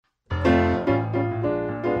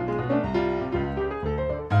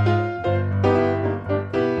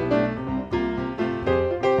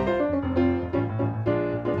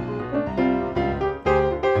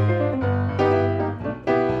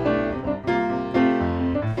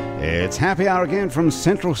It's Happy Hour again from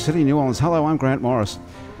Central City, New Orleans. Hello, I'm Grant Morris.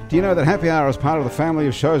 Do you know that Happy Hour is part of the family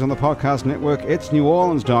of shows on the podcast network? It's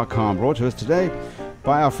neworleans.com, brought to us today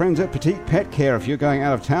by our friends at Petite Pet Care. If you're going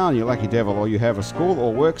out of town, you lucky devil, or you have a school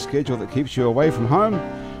or work schedule that keeps you away from home,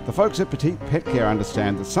 the folks at Petite Pet Care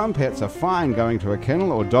understand that some pets are fine going to a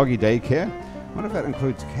kennel or doggy daycare. I wonder if that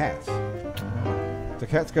includes cats. Do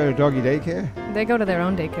cats go to doggy daycare? They go to their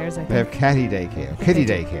own daycares, I think. They have catty daycare, kitty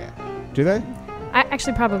daycare. Do they?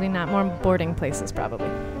 Actually, probably not. More boarding places, probably.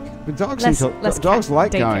 But dogs, Less dogs cat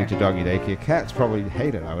like daycare. going to doggy daycare. Cats probably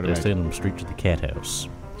hate it, I would Just imagine. send them straight to the cat house.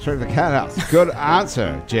 Straight to the cat house. Good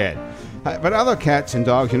answer, Jed. But other cats and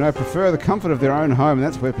dogs, prefer the comfort of their own home, and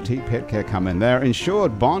that's where Petite Pet Care come in. They're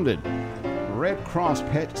insured, bonded, Red Cross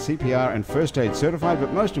Pet, CPR, and First Aid certified,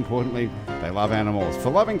 but most importantly, they love animals. For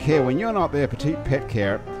loving care when you're not there, Petite Pet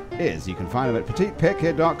Care is. You can find them at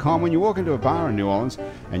petitepetcare.com. When you walk into a bar in New Orleans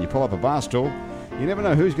and you pull up a bar stool, you never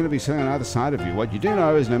know who's going to be sitting on either side of you. What you do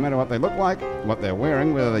know is no matter what they look like, what they're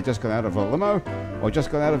wearing, whether they just got out of a limo or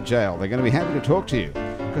just got out of jail, they're going to be happy to talk to you.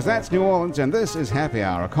 Because that's New Orleans, and this is Happy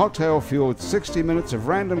Hour, a cocktail-fueled 60 minutes of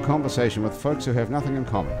random conversation with folks who have nothing in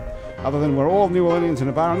common. Other than we're all New Orleanians in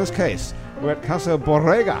a bar. In this case, we're at Casa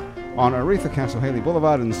Borrega on Aretha Castle Haley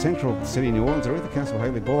Boulevard in Central City, New Orleans. Aretha Castle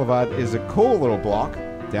Haley Boulevard is a cool little block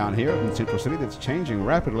down here in Central City that's changing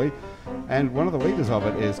rapidly. And one of the leaders of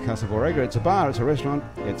it is Casa Borrega. It's a bar, it's a restaurant,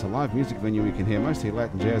 it's a live music venue. You can hear mostly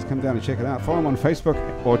Latin jazz. Come down and check it out. Follow them on Facebook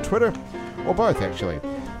or Twitter, or both actually.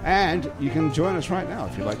 And you can join us right now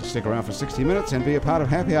if you'd like to stick around for 60 minutes and be a part of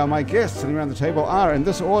Happy Hour. My guests sitting around the table are, in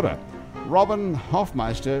this order, Robin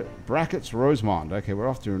Hofmeister, brackets Rosemond. Okay, we're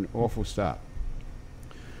off to an awful start.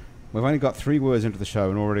 We've only got 3 words into the show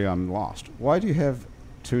and already I'm lost. Why do you have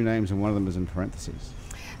 2 names and one of them is in parentheses?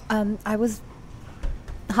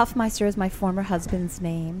 Hofmeister is my former husband's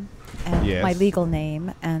name and Yes. my legal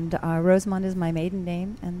name, and Rosemond is my maiden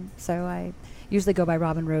name, and so I usually go by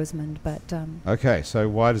Robin Rosemond, but Okay, so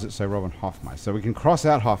why does it say Robin Hofmeister? So we can cross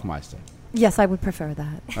out Hofmeister. yes, I would prefer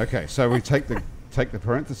that. Okay, so we take the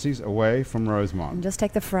parentheses away from And Rosemond. just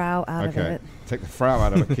take the Frau out of Okay, it. take the Frau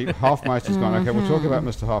out of it. Keep Hofmeister's gone. Okay, we'll talk about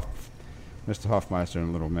Mr. Hofmeister in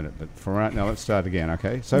a little minute, but for right now, let's start again.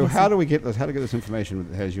 Okay, so Yes, how sir. do we get this? How to get this information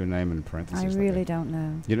that has your name in parentheses? I like really that? don't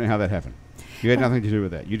know. You don't know how that happened. You had nothing to do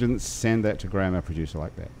with that. You didn't send that to Graham, our producer,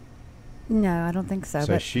 like that. No, I don't think so.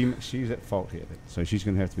 So but she's at fault here. Then. So she's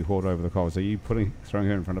going to have to be hauled over the coals. Are you throwing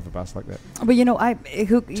her in front of a bus like that? Tell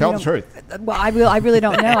the truth. Well, I really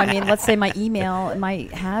don't know. I mean, let's say my email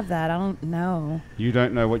might have that. I don't know. You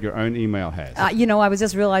don't know what your own email has. I was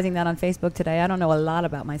just realizing that on Facebook today. I don't know a lot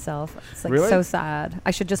about myself. It's like Really? so sad.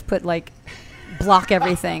 I should just put block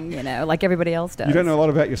everything, like everybody else does. You don't know a lot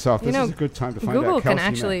about yourself. You This know, is a good time to find Google out. can Kelsey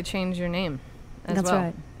actually May. change your name as That's well.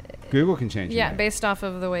 right. Google can change your Yeah, name. based off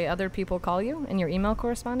of the way other people call you in your email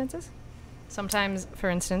correspondences. Sometimes, for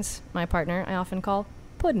instance, my partner I often call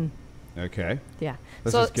Puddin'. Okay. Yeah.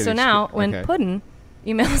 This So is getting now sp- when okay. Puddin'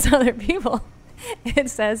 emails other people, it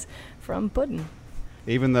says from Puddin'.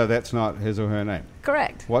 Even though that's not his or her name.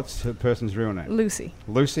 Correct. What's the person's real name? Lucy.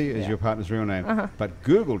 Lucy is Yeah. your partner's real name. Uh-huh. But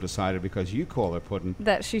Google decided because you call her Puddin',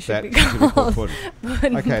 That she should that be she should be called called Puddin'.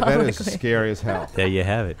 Puddin' Okay, that is publicly. scary as hell. There you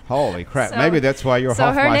have it. Holy crap. So- Maybe that's why you're So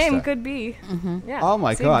Hofmeister. her name could be. Yeah. Oh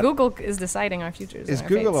my See, God. Google is deciding our futures. Is and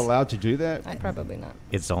our Google fates. allowed to do that? Probably not.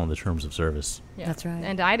 It's all in the terms of service. Yeah. That's right.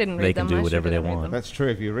 And I didn't read They them. can do I whatever sure they didn't read want. them. That's true.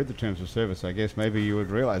 If you read the terms of service, I guess maybe you would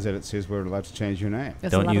realize that it says we're allowed to change your name.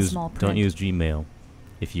 There's a lot of small print. Don't use Gmail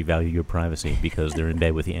if you value your privacy because they're in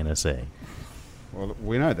bed with the NSA. Well,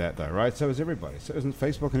 we know that though, right? So is everybody. So isn't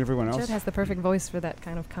Facebook and everyone else? Judd has the perfect voice for that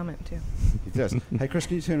kind of comment too. It does. Hey, Chris,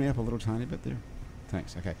 can you turn me up a little tiny bit there?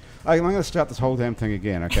 Thanks. Okay. I'm going to start this whole damn thing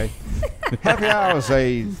again, okay? Happy Hour is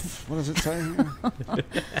what does it say here?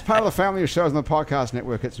 It's part of the family of shows on the podcast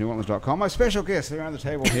network. It's neworleans.com. My special guests around the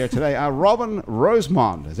table here today are Robin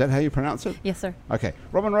Rosemond. Is that how you pronounce it? Yes, sir. Okay.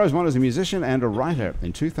 Robin Rosemond is a musician and a writer.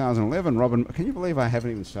 In 2011, Robin, can you believe I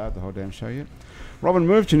haven't even started the whole damn show yet? Robin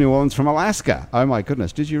moved to New Orleans from Alaska. Oh my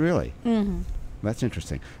goodness, did you really? Mm-hmm. That's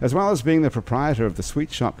interesting. As well as being the proprietor of the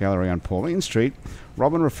Sweet Shop Gallery on Pauline Street,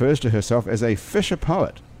 Robin refers to herself as a Fisher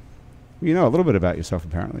poet. You know a little bit about yourself,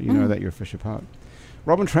 apparently. You know that you're a Fisher poet.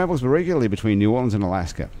 Robin travels regularly between New Orleans and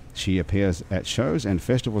Alaska. She appears at shows and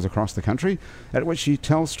festivals across the country, at which she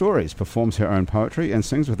tells stories, performs her own poetry, and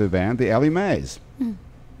sings with her band, the Alley Mays.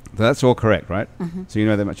 That's all correct, right? Mm-hmm. So you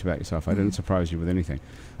know that much about yourself. I didn't surprise you with anything.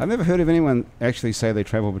 I've never heard of anyone actually say they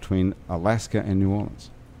travel between Alaska and New Orleans.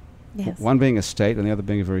 Yes. One being a state and the other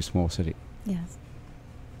being a very small city. Yes.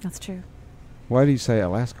 That's true. Why do you say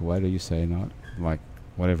Alaska? Why do you say not, like,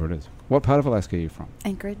 whatever it is? What part of Alaska are you from?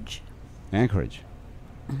 Anchorage. Anchorage.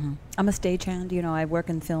 I'm a stagehand. I work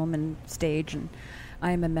in film and stage, and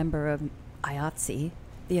I am a member of IATSE,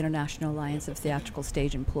 the International Alliance of Theatrical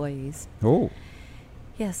Stage Employees. Oh,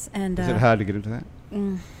 Yes, and is it hard to get into that?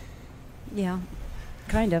 yeah,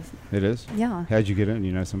 kind of. It is. Yeah. How'd you get in?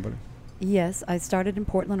 You know somebody? Yes, I started in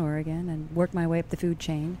Portland, Oregon, and worked my way up the food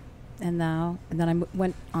chain, and then I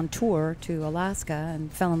went on tour to Alaska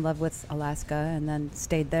and fell in love with Alaska, and then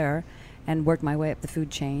stayed there, and worked my way up the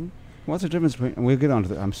food chain. What's the difference between? And we'll get on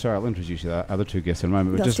to I'm sorry, I'll introduce you to the other two guests in a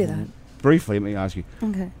moment. But Let's just do that. briefly, let me ask you.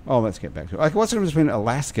 Okay. Oh, let's get back to it. Like, what's the difference between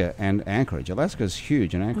Alaska and Anchorage? Alaska is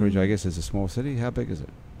huge, and Anchorage, I guess, is a small city. How big is it?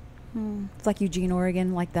 It's like Eugene,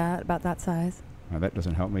 Oregon, like that, about that size. Oh, that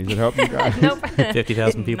doesn't help me. Does it help you guys? Nope.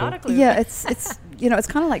 50,000 people? Not a clue. Yeah, it's it's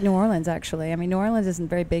kind of like New Orleans, actually. I mean, New Orleans isn't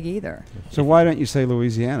very big either. So why don't you say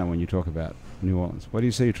Louisiana when you talk about New Orleans? Why do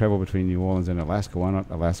you say you travel between New Orleans and Alaska? Why not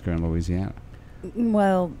Alaska and Louisiana?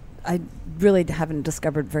 Well, I really haven't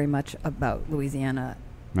discovered very much about Louisiana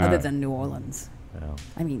No. other than New Orleans. Well,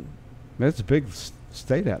 I mean, There's a big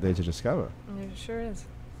state out there to discover. It sure is.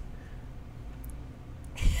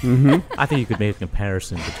 I think you could make a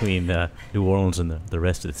comparison between New Orleans and the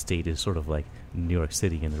rest of the state is sort of like New York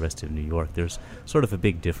City and the rest of New York. There's sort of a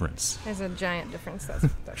big difference. There's a giant difference. That's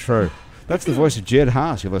True. That's the voice of Jed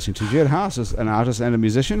Haas you're listening to. Jed Haas is an artist and a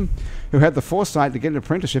musician who had the foresight to get an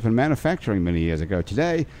apprenticeship in manufacturing many years ago.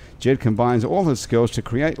 Today, Jed combines all his skills to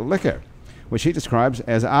create liquor, which he describes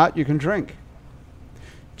as art you can drink.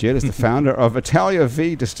 Jed is the founder of Italia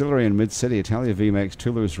V Distillery in Mid-City. Italia V makes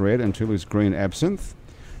Toulouse Red and Toulouse Green absinthe,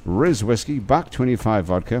 Riz Whiskey, Buck 25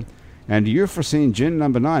 vodka, and Euphrosyne Gin No.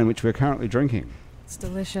 9, which we're currently drinking. It's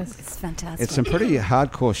delicious. it's fantastic. It's some pretty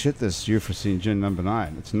hardcore shit, this Euphrosyne Gin No.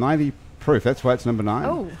 9. It's 90 proof. That's why it's number 9.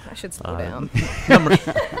 Oh, I should slow down.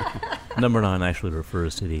 Number 9 actually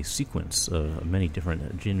refers to the sequence of many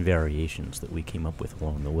different gin variations that we came up with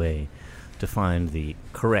along the way to find the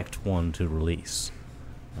correct one to release.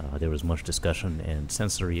 There was much discussion and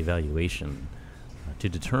sensory evaluation to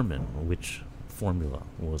determine which formula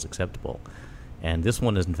was acceptable. And this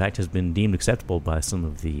one, in fact, has been deemed acceptable by some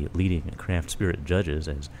of the leading craft spirit judges,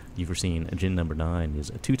 as you've seen Gin No. 9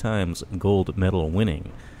 is 2 times gold medal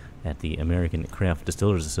winning at the American Craft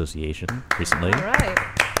Distillers Association recently, All right.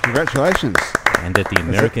 Congratulations. and at the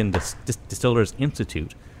American Distillers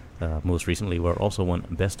Institute most recently, where also won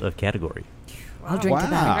Best of Category. I'll drink to Wow.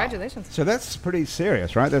 that. Congratulations. So that's pretty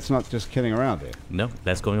serious, right? That's not just kidding around there. No,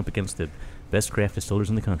 that's going up against the best craft distillers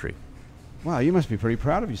in the country. Wow, you must be pretty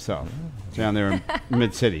proud of yourself down there in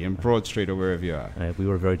Mid-City, in Broad Street or wherever you are. We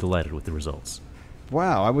were very delighted with the results.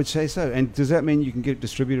 Wow, I would say so. And does that mean you can get it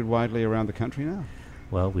distributed widely around the country now?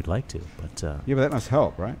 Well, we'd like to, but Yeah, but that must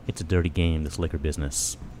help, right? it's a dirty game, this liquor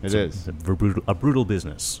business. It is. It's a brutal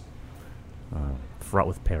business, fraught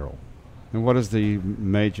with peril. And what is the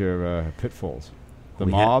major pitfalls? The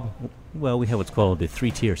We mob? Well, we have what's called the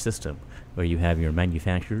 3-tier system, where you have your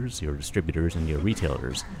manufacturers, your distributors, and your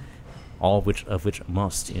retailers, all of which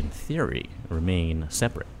must, in theory, remain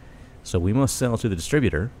separate. So we must sell to the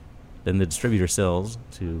distributor, then the distributor sells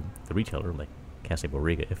to the retailer, like Casa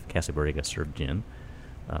Borrega, if Casa Borrega served gin,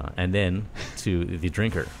 and then to the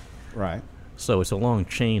drinker. Right. So it's a long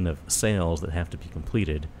chain of sales that have to be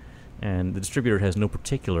completed, and the distributor has no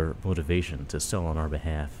particular motivation to sell on our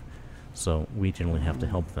behalf. So we generally have to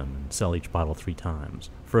help them and sell each bottle 3 times.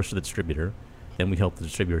 First to the distributor, then we help the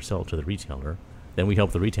distributor sell it to the retailer, then we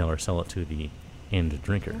help the retailer sell it to the end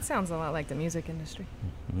drinker. That sounds a lot like the music industry.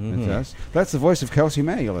 Mhm. It does. That's the voice of Kelsey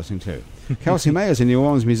May you're listening to. Kelsey May is a New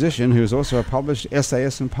Orleans musician who is also a published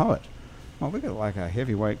essayist and poet. Well, we got like a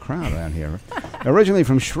heavyweight crowd around here. Originally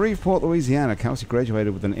from Shreveport, Louisiana, Kelsey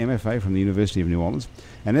graduated with an MFA from the University of New Orleans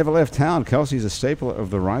and never left town. Kelsey is a staple of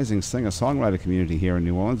the rising singer-songwriter community here in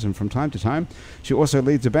New Orleans, and from time to time, she also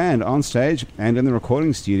leads a band on stage and in the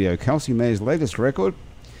recording studio. Kelsey May's latest record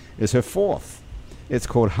is her 4th. It's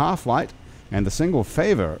called Half Light, and the single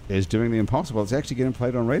Favor is doing the impossible. It's actually getting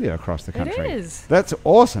played on radio across the country. It is. That's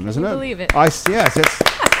awesome, isn't you it? believe it? Yes.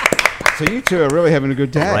 So you two are really having a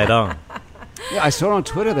good day. Right on. Yeah, I saw on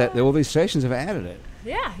Twitter that all these stations have added it.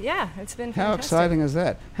 Yeah. It's been How fantastic. exciting is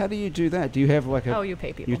that? How do you do that? Do you have like a... Oh, you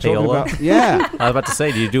pay people. you talking Payola? about... Yeah. I was about to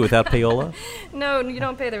say, do you do it without payola? No, you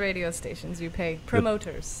don't pay the radio stations. You pay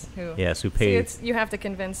promoters who. Yes, who See, pay, you have to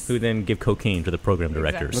convince. who then give cocaine to the program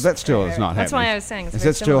directors. Well, that still is not That's happening. why I was saying it's Is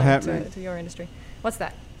very that still similar happening? to your industry. What's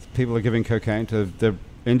that? People are giving cocaine to... The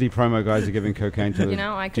indie promo guys are giving cocaine to the You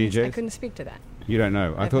know, I DJs? couldn't speak to that. You don't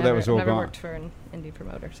know. I I've thought that never- was all never gone. worked for an indie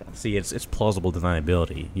promoter, so. See, it's plausible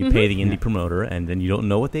deniability. You pay the indie Yeah. promoter, and then you don't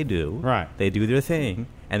know what they do. Right. They do their thing,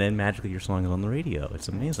 and then magically your song is on the radio. It's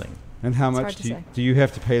amazing. And how It's much hard to say. do you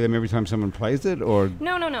have to pay them every time someone plays it, or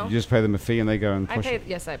No. you just pay them a fee and they go and I push pay. it?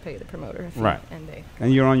 Yes, I pay the promoter. A fee, Right. And they.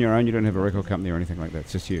 And you're on your own. You don't have a record company or anything like that.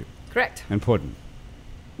 It's just you Correct. and Puddin.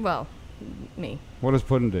 Well, me. What does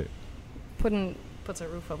Puddin do? Puddin puts a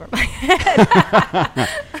roof over my head.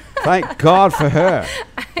 Thank God for her.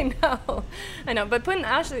 I know. But Puddin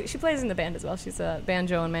actually, she plays in the band as well. She's a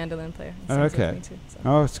banjo and mandolin player. and Oh, sings with okay. me too, so.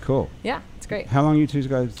 Oh, it's cool. Yeah, it's great. How long you two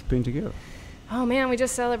guys been together? Oh man, we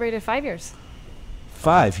just celebrated 5 years.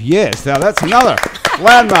 5 years. Now that's another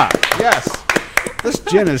landmark. Yes. This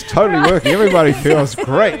gin is totally working. Everybody feels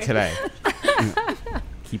great today.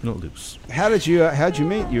 Keeping it loose. How'd you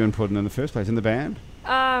meet you and Puddin in the first place? In the band?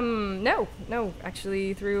 No,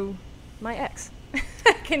 actually through my ex.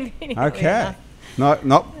 Conveniently Okay.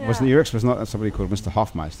 enough. Wasn't your ex was not somebody called Mr.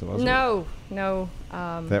 Hoffmeister, was it? No.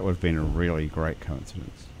 That would have been a really great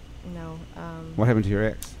coincidence. No. What happened to your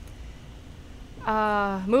ex?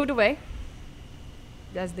 Moved away.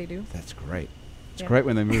 As they do. That's great. It's Yeah. great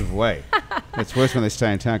when they move away. It's worse when they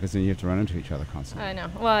stay in town because then you have to run into each other constantly. I know.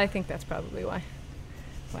 Well, I think that's probably why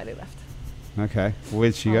they left. Okay.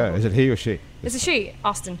 Where'd she go? Oh. Is it he or she? It's a she,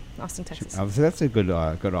 Austin, Texas. Oh, so that's a good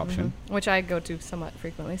option. Mhm. Which I go to somewhat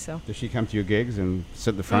frequently. So. Does she come to your gigs and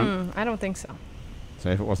sit at the front? I don't think so. So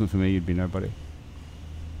if it wasn't for me, you'd be nobody.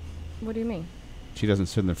 What do you mean? She doesn't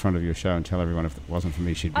sit in the front of your show and tell everyone if it wasn't for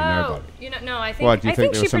me, she'd be nobody. No. I think Why, do you I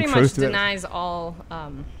think think there she was some pretty truth much to that? denies all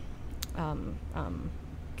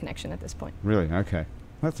connection at this point. Really? Okay.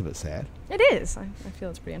 That's a bit sad. It is. I feel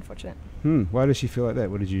it's pretty unfortunate. Why does she feel like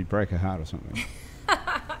that? What, did you break her heart or something?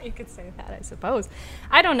 You could say that, I suppose.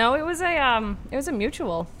 I don't know. It was a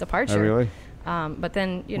mutual departure. Oh, really? But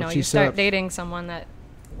then Well, she you start said- dating someone that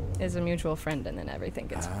is a mutual friend, and then everything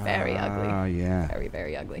gets very ugly. Oh, yeah. Very,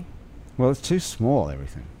 very ugly. Well, it's too small,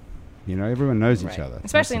 everything. You know, everyone knows each Right. other.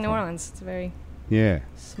 Especially in That's New the Orleans. It's a very problem. Yeah.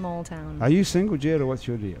 small town. Are you single, Jed, or what's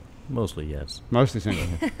your deal? Mostly, yes. Mostly single.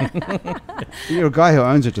 You're a guy who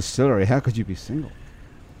owns a distillery. How could you be single?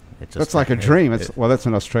 It's That's like a dream. Well, that's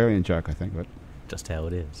an Australian joke, I think. But just how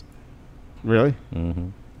it is. really? Mm-hmm.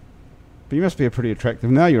 But you must be a pretty attractive.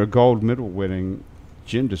 Now you're a gold medal winning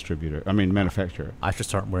gin manufacturer. I should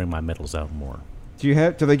start wearing my medals out more. Do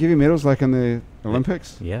they give you medals like in the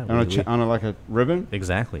Olympics? Yeah, On like a ribbon?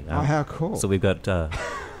 Exactly. Oh, how cool. So we've got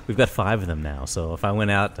 5 of them now. So if I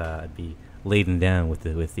went out, I'd be laden down with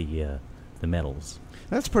the medals.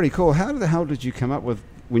 That's pretty cool. How the hell did you come up with,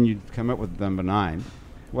 when you come up with number 9,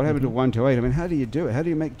 what happened to 1 to 8? I mean, how do you do it? How do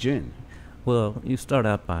you make gin? Well, you start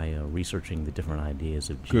out by researching the different ideas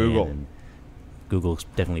of gin. Google. And Google's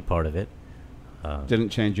definitely part of it. Didn't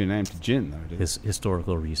change your name to gin, though, did it?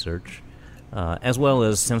 Historical research, as well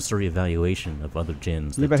as sensory evaluation of other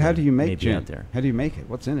gins. Yeah, but how do you make gin? Out there. How do you make it?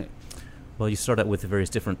 What's in it? Well, you start out with the various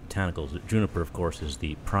different botanicals. Juniper, of course, is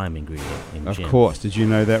the prime ingredient in Of gin. course. Did you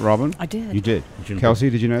know that, Robin? I did. You did. Juniper. Kelsey,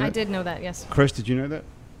 did you know that? I did know that, yes. Chris, did you know that?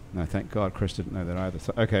 No, thank God Chris didn't know that either.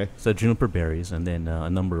 So, okay. So juniper berries, and then a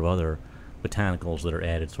number of other botanicals that are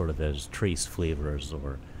added sort of as trace flavors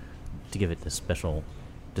or to give it the special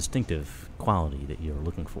distinctive quality that you're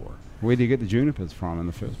looking for. Where do you get the junipers from in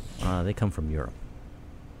the first? They come from Europe.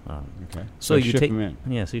 Okay. So They you ship take them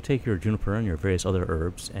in. so you take your juniper and your various other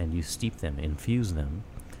herbs and you steep them, infuse them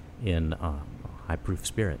in high-proof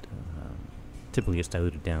spirit. Typically, it's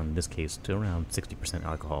diluted down in this case to around 60%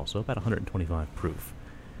 alcohol, so about 125 proof.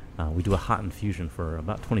 We do a hot infusion for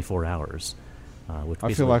about 24 hours. Which I feel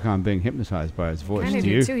basically- like I'm being hypnotized by his voice. Kind of Do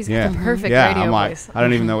do you? too. He's yeah. got the perfect yeah, radio I'm like, voice. I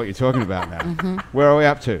don't even know what you're talking about now. Where are we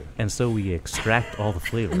up to? And so we extract all the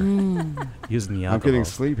flavor using the alcohol. I'm getting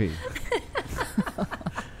sleepy.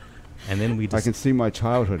 And then we I can see my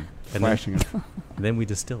childhood And flashing. then we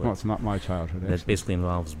distill it. Well, it's not my childhood, That actually. basically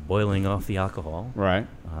involves boiling off the alcohol, Right.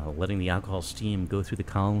 letting the alcohol steam go through the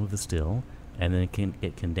column of the still, and then it can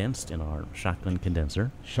get condensed in our shotgun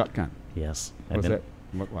condenser. Shotgun. Yes. What And does then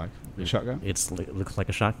that look like? A shotgun? It looks like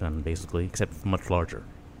a shotgun, basically, except much larger.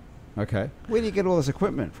 Okay. Where do you get all this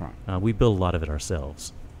equipment from? We build a lot of it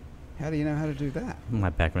ourselves. How do you know how to do that? My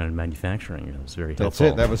background in manufacturing is very That's helpful.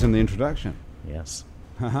 it. That was in the introduction. Yes.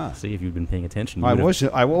 Haha. See, if you've been paying attention. you I would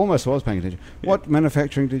have- almost was paying attention. What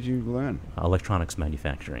manufacturing did you learn? Electronics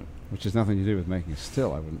manufacturing. Which has nothing to do with making a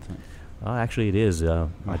still, I wouldn't think. Actually, it is. I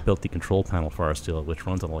built the control panel for our still, which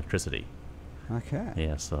runs on electricity. Okay.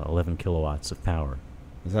 Yes, 11 kilowatts of power.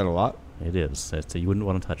 Is that a lot? It is. You wouldn't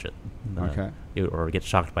want to touch it. Okay. Or get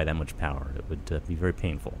shocked by that much power. It would be very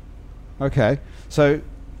painful. Okay. So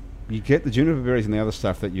you get the juniper berries and the other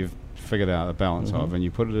stuff that you've figured out a balance of, and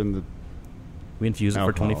you put it in the... We infuse it for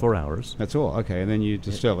Alcohol. 24 hours. That's all. Okay. And then you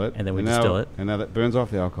distill it. And then we now- distill it. And now that burns off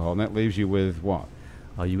the alcohol, and that leaves you with what?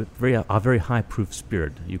 You a very high proof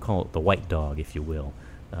spirit. You call it the white dog, if you will.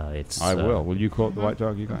 It's I will. Will you call it the white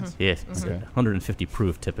dog, you guys? Yes, it's Okay. 150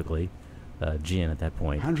 proof typically, gin at that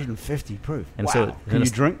point. 150 proof. And wow. so Can then you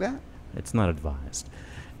it's- drink that? It's not advised.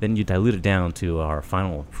 Then you dilute it down to our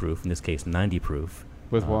final proof, in this case 90 proof.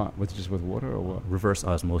 With what? With just with water or what? Reverse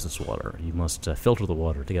osmosis water. You must filter the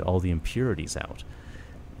water to get all the impurities out,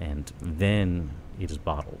 and then it is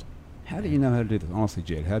bottled. How do you know how to do this? Honestly,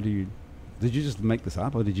 Jed, how do you... Did you just make this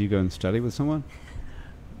up, or did you go and study with someone?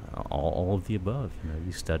 All of the above.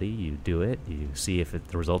 You study, you do it, you see if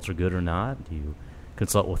the results are good or not. You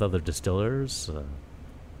consult with other distillers.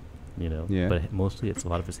 Yeah. But mostly it's a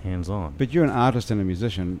lot of it's hands-on. But you're an artist and a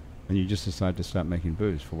musician, and you just decide to start making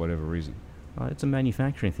booze for whatever reason. It's a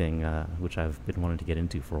manufacturing thing, which I've been wanting to get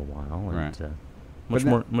into for a while, Right. and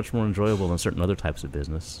But much more enjoyable than certain other types of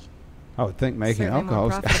business. I would think making Certainly alcohol...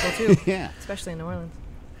 more profitable too, yeah, especially in New Orleans.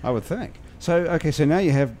 I would think. So, okay, so now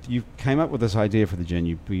you came up with this idea for the gin.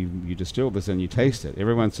 You distilled this and you taste it.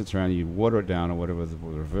 Everyone sits around, you water it down or whatever, the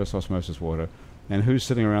reverse osmosis water. And who's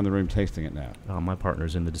sitting around the room tasting it now? My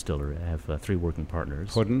partner's in the distillery. I have 3 working partners.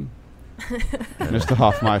 Puddin', Mr.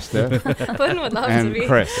 Hoffmeister, Puddin would love and to be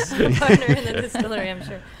Chris. a partner in the distillery, I'm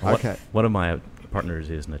sure. Okay. One of my partners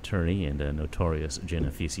is an attorney and a notorious gin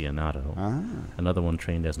aficionado. Ah. Another one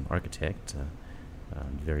trained as an architect,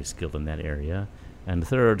 very skilled in that area. And the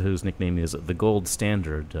third, whose nickname is the Gold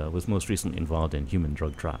Standard, was most recently involved in human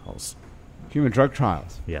drug trials. Human drug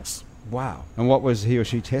trials. Yes. Wow. And what was he or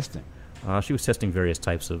she testing? She was testing various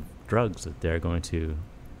types of drugs that they're going to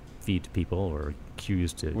feed to people or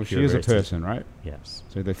accused to Well, cure she is a various diseases. person, right? Yes.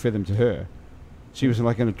 So they fed them to her. She was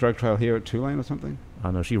like in a drug trial here at Tulane or something?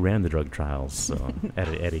 No, she ran the drug trials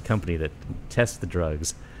at a company that tests the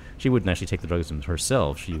drugs. She wouldn't actually take the drugs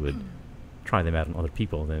herself. She would try them out on other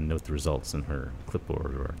people, then note the results in her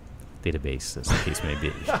clipboard or database, as the case may be.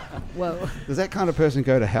 Whoa. Does that kind of person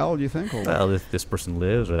go to hell, do you think? Or Well, if this person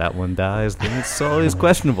lives or that one dies, then it's always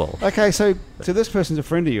questionable. okay, so this person's a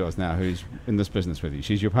friend of yours now who's in this business with you.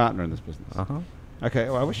 She's your partner in this business. Uh-huh. Okay,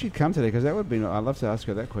 well, I wish she'd come today because that would be... I'd love to ask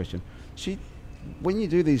her that question. When you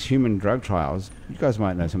do these human drug trials, you guys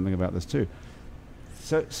might know something about this too.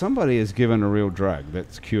 So somebody is given a real drug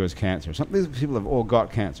that cures cancer. These people have all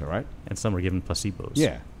got cancer, right? And some are given placebos.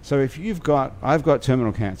 Yeah. So if I've got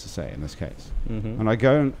terminal cancer, say, in this case, Mm-hmm. and I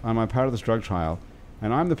go and I'm part of this drug trial,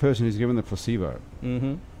 and I'm the person who's given the placebo,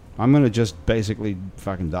 Mm-hmm. I'm going to just basically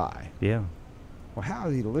fucking die. Yeah. Well, how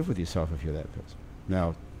do you live with yourself if you're that person?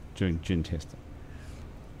 Now, doing gin testing.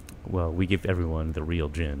 Well, we give everyone the real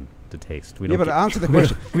gin to taste. We Yeah, but gi- answer the we don't-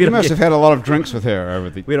 question. we You don't must give- have had a lot of drinks with her over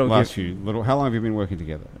the We don't last give- few little... How long have you been working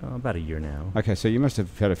together? about a year now. Okay, so you must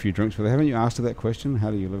have had a few drinks with her. Haven't you asked her that question?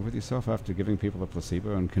 How do you live with yourself after giving people a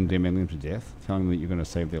placebo and condemning them to death, telling them that you're going to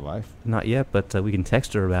save their life? Not yet, but we can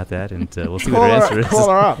text her about that, and we'll see what her answer is. Call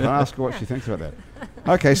her up and ask her what she thinks about that.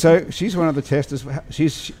 Okay, so she's one of the testers.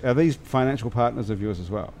 Are these financial partners of yours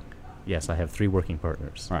as well? Yes, I have 3 working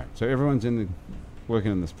partners. Right, so everyone's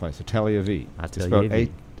working in this place. Atelier V. Atelier Spelled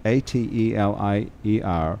V.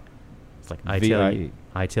 Atelier. It's like I tell you, VIE.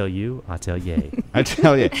 I tell you, Atelier.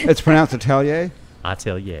 Atelier. It's pronounced Atelier?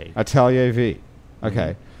 Atelier. Atelier V.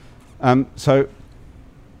 Okay. So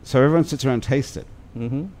everyone sits around and tastes it.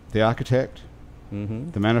 Mm-hmm. The architect,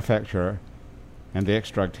 Mm-hmm. the manufacturer, and the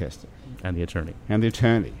ex-drug tester, And the attorney. and the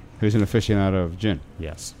attorney, who's an aficionado of gin.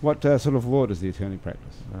 Yes. What sort of law does the attorney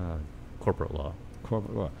practice? Corporate law.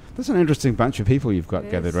 Corporate law. That's an interesting bunch of people you've got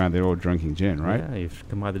It gathered is. around. They're all drinking gin, right? Yeah, you should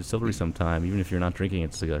come by the distillery sometime. Even if you're not drinking,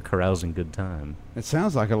 it's a carousing good time. It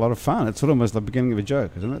sounds like a lot of fun. It's almost the beginning of a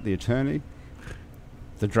joke, isn't it? The attorney,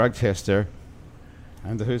 the drug tester,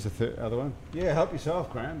 and who's the other one? Yeah, help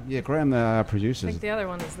yourself, Graham. Yeah, Graham, the I producers. think the other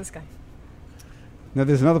one is this guy. No,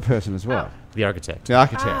 there's another person as well. The architect. The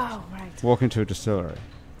architect. Oh, right. Walk into a distillery.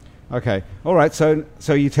 Okay, all right. So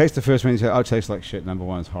you taste the first one. You say, "Oh, it tastes like shit." Number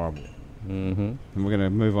 1 is horrible, Mm-hmm. and we're going to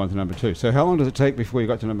move on to number 2. So how long does it take before you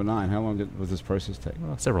got to number 9? How long was this process take?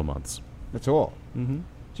 Well, several months. That's all. Mm-hmm.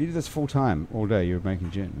 Do you do this full time, all day? You're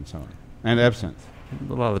making gin and so on, and absinthe,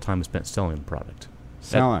 A lot of the time is spent selling the product.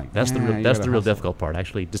 selling. That's Yeah, the you real, that's gotta the real hustle. difficult part.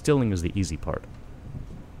 Actually, distilling is the easy part.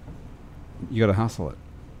 You got to hustle it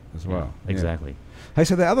as well. Yeah, exactly. Hey,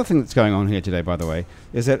 so the other thing that's going on here today, by the way,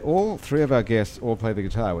 is that all 3 of our guests all play the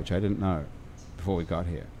guitar, which I didn't know before we got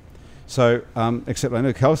here. So, except I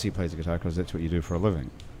know Kelsey plays the guitar because that's what you do for a living.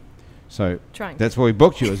 So Trying. that's why we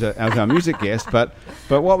booked you as our music guest. But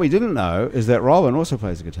what we didn't know is that Robin also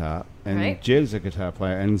plays the guitar, and Right. Jed's a guitar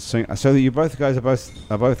player, and sing. So that you both guys are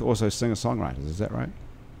both also singer-songwriters. Is that right?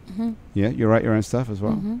 Mm-hmm. Yeah, you write your own stuff as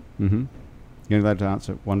well. Mm-hmm. Mm-hmm. You're allowed to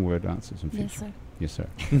answer one-word answers in future. Yes, sir. Yes, sir.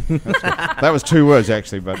 That was 2 words,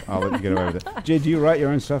 actually, but I'll let you get away with it. Jed, do you write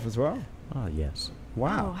your own stuff as well? Ah, yes.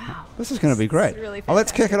 Wow. Oh, wow. This is going to be great. This is really Well,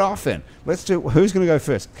 let's kick fantastic. it off then. Let's do. Who's going to go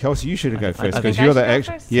first? Kelsey, you should go I first think because I you're the should go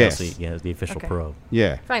actual. first? Yes. Chelsea, yeah, the official Okay. pro.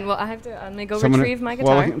 Yeah. Fine. Well, I have to. I'm gonna go Someone- retrieve my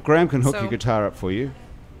guitar. Well, Graham can hook So- your guitar up for you.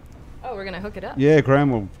 Oh, we're gonna hook it up. Yeah,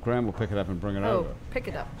 Graham will pick it up and bring it Oh, over. pick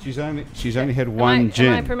it up. She's only had Am one I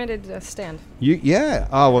gin. permitted to stand? Yeah.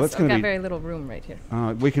 Oh well, that's I've going got to be. very little room right here.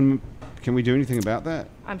 We can. Can we do anything about that?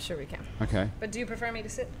 I'm sure we can. Okay. But do you prefer me to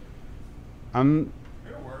sit?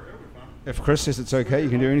 If Chris says it's okay, you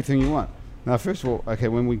can do anything you want. Now, first of all, okay,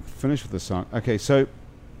 when we finish with the song, okay, so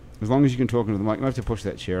as long as you can talk into the mic, you have to push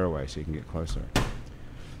that chair away so you can get closer.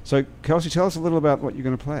 So, Kelsey, tell us a little about what you're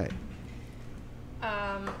going to play.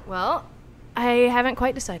 Well, I haven't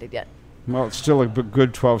quite decided yet. Well, it's still a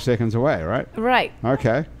good 12 seconds away, right? Right.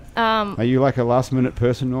 Okay. Are you like a last-minute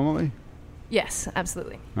person normally? Yes,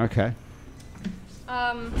 absolutely. Okay.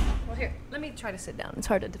 Well, here, let me try to sit down. It's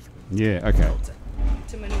hard to Yeah, okay.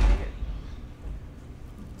 to maneuver here.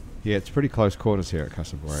 Yeah, it's pretty close quarters here at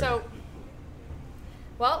Casablanca. So,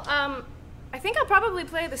 well, I think I'll probably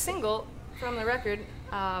play the single from the record.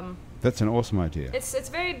 That's an awesome idea. It's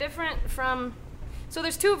very different from. So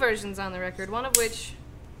there's 2 versions on the record. One of which.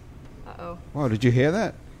 Wow, did you hear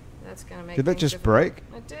that? That's gonna make. Did that things just difficult. break?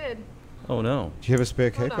 It did. Oh, no. Do you have a spare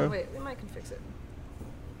Hold capo? on, wait. We might can fix it.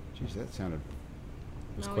 Jeez, that sounded...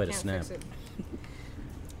 It was No, we quite a can't snap. fix it.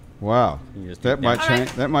 Wow. You just That did might All change.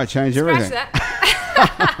 right. That might change Scratch everything.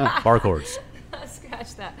 that. bar chords.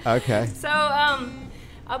 Scratch that. Okay. So,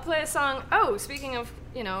 I'll play a song. Oh, speaking of,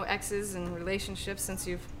 exes and relationships, since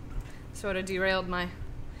you've sort of derailed my.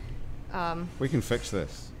 We can fix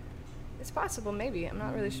this. It's possible, maybe. I'm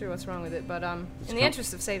not really sure what's wrong with it, but in the com-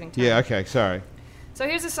 interest of saving time. Yeah. Okay. Sorry. So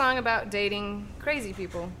here's a song about dating crazy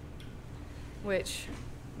people, which.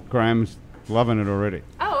 Graham's loving it already.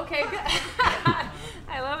 Oh, okay, good.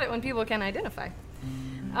 I love it when people can identify.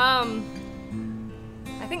 I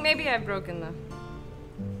think maybe I've broken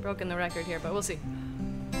the record here, but we'll see.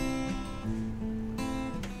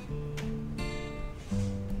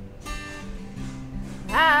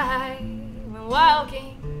 I went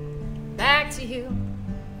walking back to you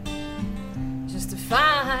just to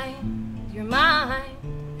find your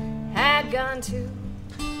mind had gone too.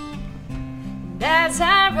 And as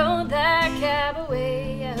I rode that cab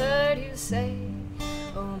away, I heard you say,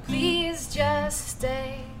 oh, please just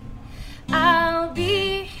stay. I'll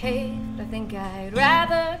behave. I think I'd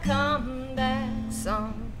rather come back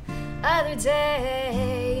some other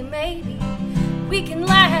day. Maybe we can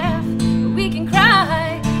laugh, we can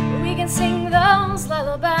cry, we can sing those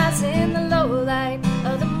lullabies in the low light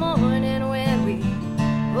of the morning when we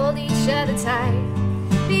hold each other tight.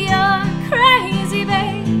 Be your crazy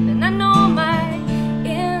babe, and I know my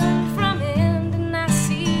end from end, and I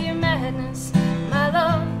see your madness. My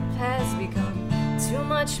love has become too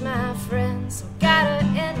much, my friend, so gotta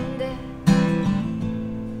end it.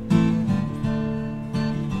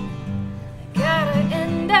 Gotta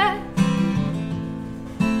end it.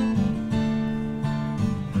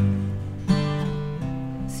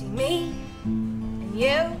 See me and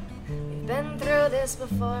you, we've been through this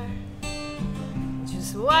before. It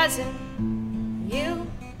just wasn't you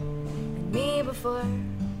and me before.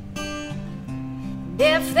 And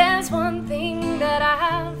if there's one thing that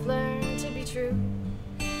I've learned to be true,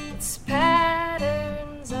 it's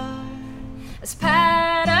patterns are as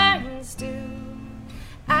patterns do.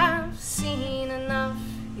 I've seen enough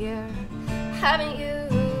here, haven't you?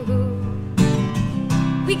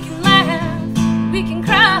 We can laugh, we can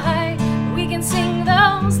cry, we can sing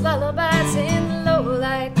those lullabies in the low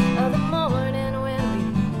light of the morning when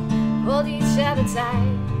we hold each other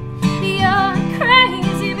tight. You're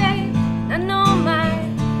crazy, babe, I know my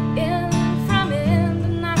end from end,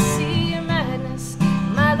 and I see your madness.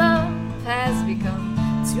 My love has become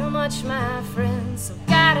too much, my friend, so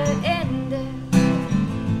gotta end it.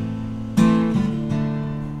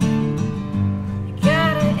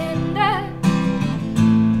 Gotta end it.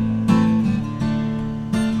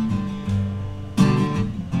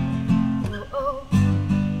 Oh,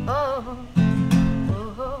 oh, oh,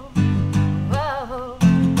 oh, oh,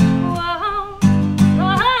 oh,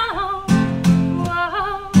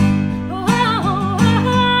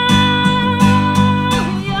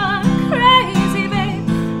 you're crazy, babe.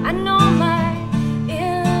 I know my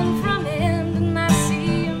end from end, and I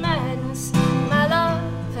see your madness. My love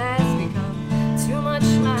has become too much,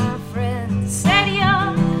 my friend. Said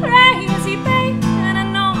you're crazy, babe, and I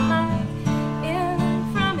know my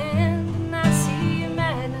end from end, and I see your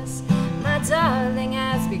madness. My darling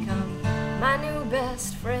has become my new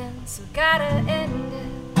best friend, so gotta end it.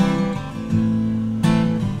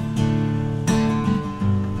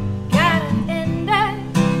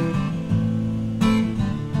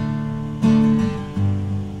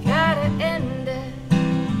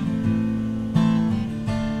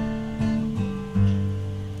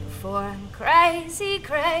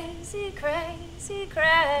 crazy, crazy,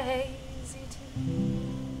 crazy too.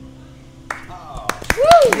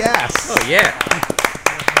 Yes. Oh, yeah.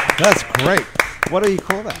 That's great. What do you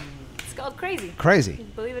call that? It's called Crazy. Crazy.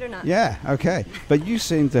 Believe it or not. Yeah, okay. But you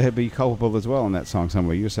seem to be culpable as well in that song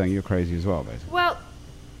somewhere. You're saying you're crazy as well, basically. Well,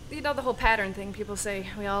 you know the whole pattern thing. People say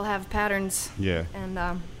we all have patterns. Yeah. And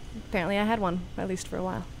apparently I had one, at least for a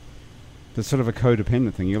while. It's sort of a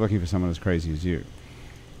codependent thing. You're looking for someone as crazy as you.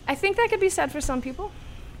 I think that could be said for some people.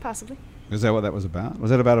 Possibly. Is that what that was about? Was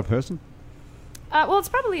that about a person? Well, it's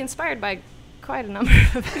probably inspired by quite a number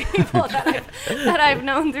of people that I've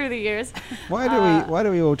known through the years. Why do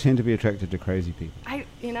we all tend to be attracted to crazy people?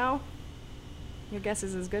 Your guess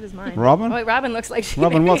is as good as mine. Robin? Oh, Robin looks like she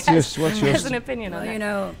Robin, maybe what's your has an opinion Well, on you that.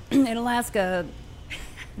 know, in Alaska,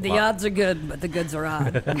 the odds are good, but the goods are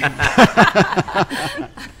odd.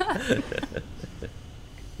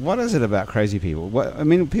 What is it about crazy people?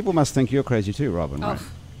 People must think you're crazy too, Robin, right?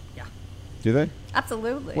 Yeah. Do they?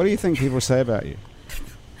 Absolutely. What do you think people say about you?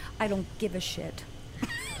 I don't give a shit.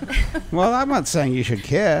 Well, I'm not saying you should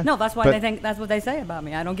care. No, that's why but- they think that's what they say about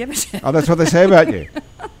me. I don't give a shit. Oh, that's what they say about you.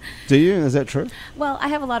 Do you? Is that true? Well, I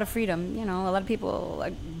have a lot of freedom. You know, a lot of people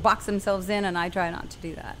box themselves in, and I try not to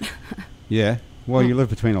do that. Yeah. Well, you live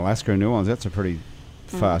between Alaska and New Orleans. That's a pretty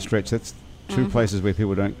far stretch. That's two places where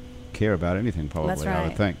people don't care about anything, probably, That's right. I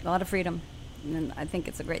would think. A lot of freedom, and I think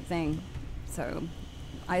it's a great thing. So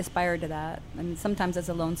I aspire to that. I mean, sometimes it's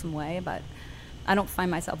a lonesome way, but I don't find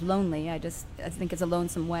myself lonely. I think it's a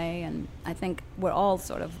lonesome way, and I think we're all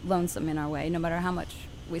sort of lonesome in our way, no matter how much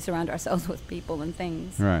we surround ourselves with people and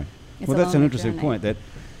things. Right. It's Well, a that's an lonely interesting journey. point,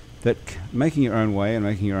 that making your own way and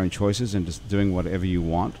making your own choices and just doing whatever you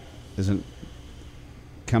want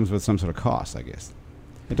comes with some sort of cost, I guess.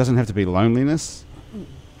 It doesn't have to be loneliness,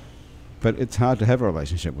 but it's hard to have a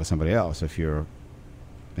relationship with somebody else if you're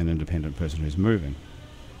an independent person who's moving.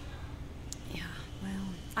 Yeah, well,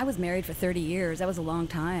 I was married for 30 years. That was a long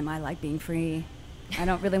time. I like being free. I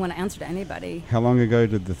don't really want to answer to anybody. How long ago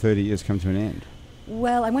did the 30 years come to an end?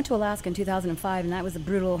 Well, I went to Alaska in 2005, and that was the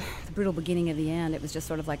brutal beginning of the end. It was just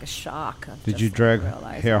sort of like a shock. Of Did just you drag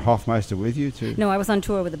realizing- Herr Hofmeister with you to? No, I was on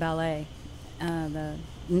tour with the ballet, the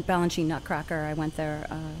Balanchine Nutcracker. I went there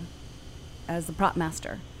as the prop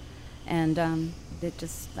master, and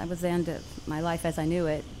that was the end of my life as I knew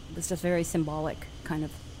it. It was just very symbolic, kind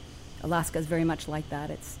of. Alaska is very much like that.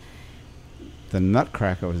 It's The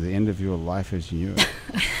Nutcracker was the end of your life as you knew it.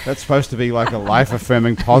 That's supposed to be like a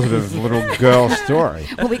life-affirming, positive little girl story.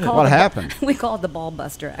 well, we call What it happened? We call it the ball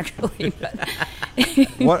buster, actually.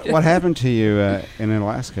 But What happened to you in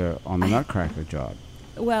Alaska on the Nutcracker job?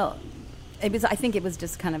 Well, it was. I think it was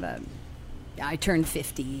just kind of I turned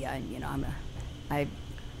 50. I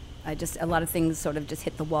just a lot of things sort of just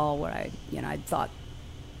hit the wall where I thought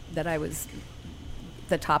that I was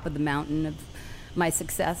the top of the mountain of my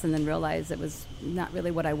success, and then realized it was not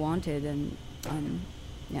really what I wanted, and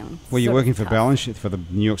Were you sort of working for tough. Balanchine for the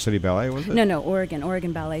New York City Ballet? Was it? No,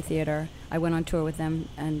 Oregon Ballet Theater. I went on tour with them,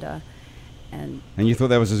 and And you thought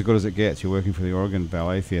that was as good as it gets? You're working for the Oregon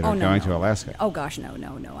Ballet Theater, Oh, no, going no. to Alaska. Oh gosh, no.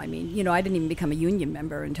 I mean, I didn't even become a union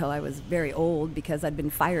member until I was very old, because I'd been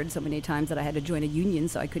fired so many times that I had to join a union,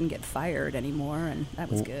 so I couldn't get fired anymore, and that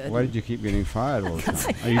was good. Why did you keep getting fired all the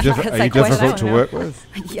time? Are you, Because are I you question- difficult to I don't work with?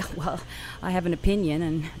 Yeah, well, I have an opinion,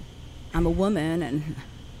 and I'm a woman, and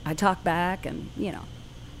I talk back, and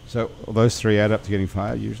So those three add up to getting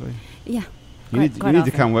fired usually? yeah. You need to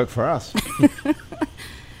often. come work for us.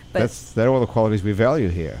 But They're all the qualities we value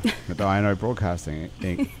here at the INO Broadcasting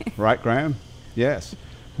Inc. Right, Graham? Yes.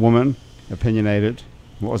 Woman, opinionated.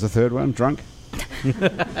 What was the third one? Drunk?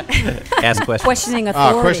 Ask questions. questioning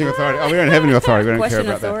authority. Questioning authority. Oh, we don't have any authority. We don't care Question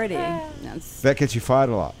about authority. that. That's- That gets you fired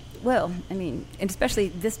a lot. Well, I mean, and especially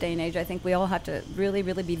this day and age, I think we all have to really,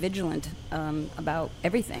 really be vigilant about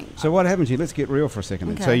everything. So what happened to you? Let's get real for a second.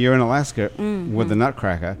 then. So Okay. you're in Alaska with the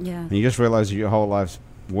Nutcracker, Yeah. and you just realize your whole life's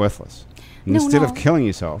worthless. And No, instead no. of killing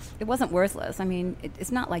yourself, It wasn't worthless. I mean,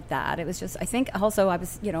 it's not like that. It was just, I think also I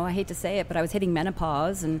was, I hate to say it, but I was hitting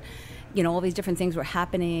menopause, and, all these different things were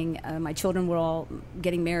happening. My children were all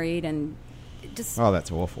getting married, and it just, oh,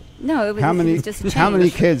 that's awful. no, it was, How it many? was just a How many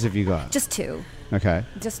change. kids have you got? Just two. Okay.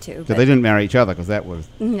 Just two. So but- they didn't marry each other because that would have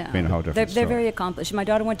No, been a whole different they're story. very accomplished. My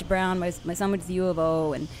daughter went to Brown. My son went to the U of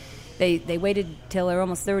O, and they waited till they were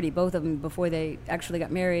almost 30, both of them, before they actually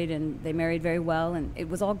got married, and they married very well, and it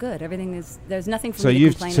was all good. Everything is, there's nothing for So me to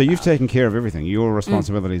you've complain so you've about. taken care of everything. Your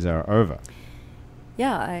responsibilities are over.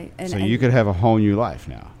 Yeah. So you could have a whole new life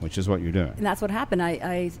now, which is what you're doing. And that's what happened.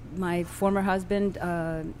 My former husband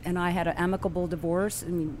and I had an amicable divorce. I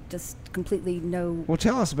mean, just completely no. Well,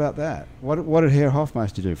 tell us about that. What did Herr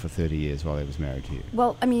Hofmeister do for 30 years while he was married to you?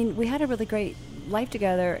 Well, I mean, we had a really great life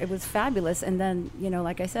together. It was fabulous. And then,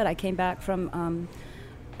 like I said, I came back from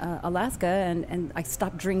Alaska and I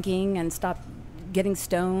stopped drinking and stopped getting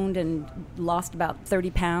stoned and lost about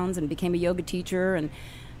 30 pounds and became a yoga teacher and,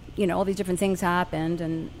 all these different things happened.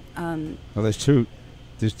 And well, there's two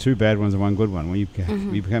bad ones and one good one. When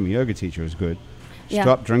you became a yoga teacher, it was good. Yeah.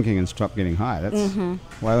 Stop drinking and stop getting high. That's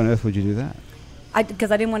why on earth would you do that?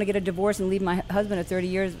 Because I didn't want to get a divorce and leave my husband of 30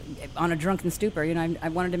 years on a drunken stupor. I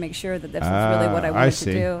wanted to make sure that this was really what I wanted to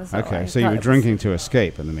do. So okay, so you were drinking to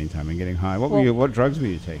escape in the meantime and getting high. What drugs were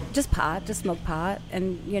you taking? Just pot, just smoked pot,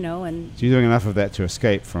 and and. So you're doing enough of that to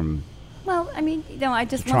escape from. Well, I mean, I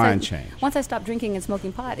just try and change. Once I stopped drinking and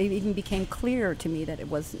smoking pot, it even became clear to me that it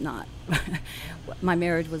was not. My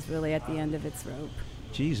marriage was really at the end of its rope.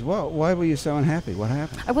 Geez, why were you so unhappy? What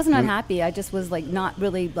happened? I wasn't unhappy. I just was not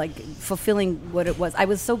really fulfilling what it was. I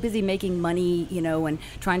was so busy making money, and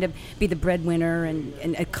trying to be the breadwinner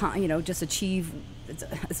and just achieve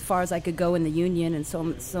as far as I could go in the union and so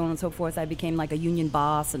on and so forth. I became like a union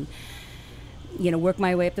boss and worked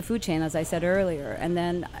my way up the food chain, as I said earlier, and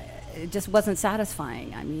then it just wasn't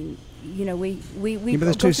satisfying. I mean, we. But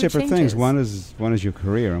there's two separate things. One is your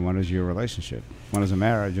career and one is your relationship. One is a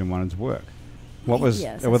marriage and one is work.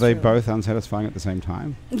 Yes, were they true. both unsatisfying at the same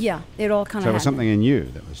time? Yeah, it all kind of. So it was something in you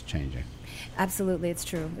that was changing. Absolutely, it's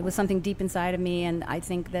true. It was something deep inside of me, and I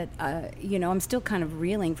think that I'm still kind of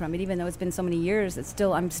reeling from it, even though it's been so many years.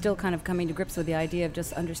 I'm still kind of coming to grips with the idea of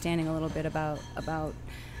just understanding a little bit about.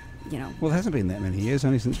 Well, it hasn't been that many years,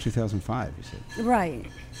 only since 2005. You said. Right.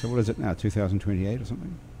 So what is it now? 2028 or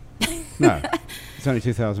something? No, it's only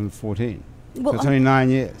 2014. Well, so it's only 9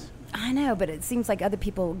 years. I know, but it seems like other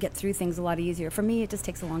people get through things a lot easier. For me, it just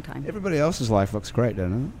takes a long time. Everybody else's life looks great,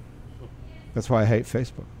 doesn't it? That's why I hate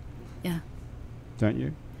Facebook. Yeah. Don't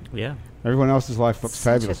you? Yeah. Everyone else's life looks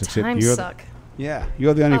fabulous, Such a except time you're. suck.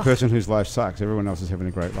 You're the only person whose life sucks. Everyone else is having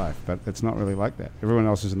a great life, but it's not really like that. Everyone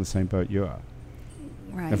else is in the same boat you are.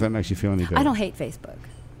 Right. If that makes you feel any better. I don't hate Facebook.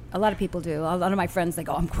 A lot of people do. A lot of my friends think,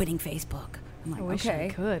 I'm quitting Facebook. I'm like, I wish okay. I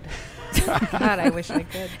could. God, I wish I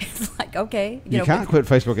could. It's like, okay. You can't quit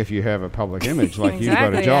Facebook if you have a public image, like exactly,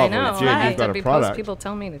 you've got a job I know. or Jen, I you've got have a to product. post people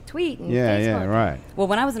tell me to tweet and Yeah, Facebook. right. Well,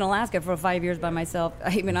 when I was in Alaska for 5 years by myself,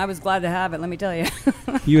 I was glad to have it, let me tell you.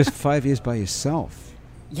 You was 5 years by yourself.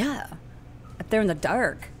 Yeah. Up there in the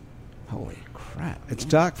dark. Holy crap. It's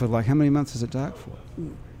dark for how many months is it dark for?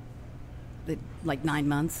 Like 9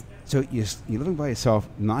 months. So you're living by yourself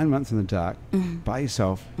 9 months in the dark, by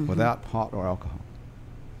yourself, without pot or alcohol.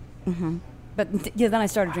 Mm-hmm. But then I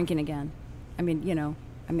started drinking again.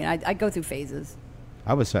 I go through phases.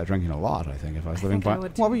 I would start drinking a lot, I think, if I was living think I by...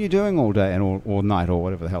 would What too. were you doing all day and all night or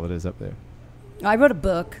whatever the hell it is up there? I wrote a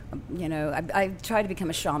book. I tried to become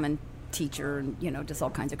a shaman teacher and, just all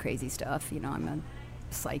kinds of crazy stuff. I'm a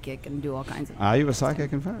psychic and do all kinds of... Are you a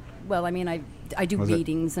psychic, in fact? Well, I do Was it-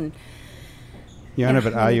 readings and... Yeah, I know,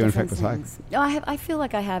 but are many you in different fact a psychic? things. No, I feel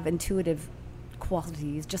like I have intuitive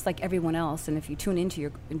qualities, just like everyone else. And if you tune into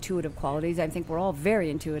your intuitive qualities, I think we're all very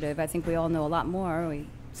intuitive. I think we all know a lot more. We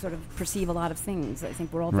sort of perceive a lot of things. I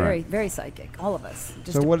think we're all very, Right. very psychic, all of us.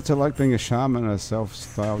 Just So what's it like being a shaman, a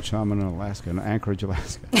self-styled shaman in Alaska, in Anchorage,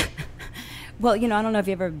 Alaska? Well, I don't know if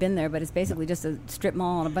you've ever been there, but it's basically just a strip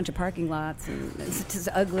mall and a bunch of parking lots. And it's just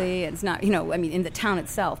ugly. It's not, in the town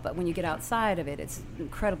itself. But when you get outside of it, it's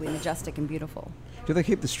incredibly majestic and beautiful. Do they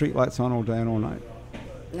keep the street lights on all day and all night?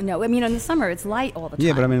 No, in the summer, it's light all the time.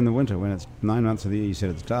 Yeah, but in the winter, when it's 9 months of the year, you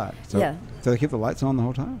said it's dark. So Yeah. Do they keep the lights on the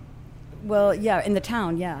whole time? Well, yeah, in the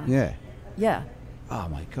town, yeah. Yeah. Yeah. Oh,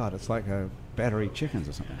 my God, it's like a battery chickens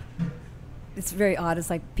or something. It's very odd. It's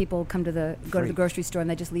like people go to the Freak. grocery store and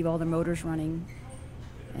they just leave all their motors running.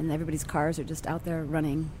 And everybody's cars are just out there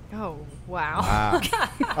running. Oh, wow.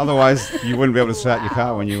 Ah. Otherwise, you wouldn't be able to start your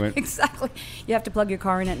car when you went... Exactly. You have to plug your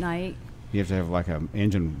car in at night. You have to have like an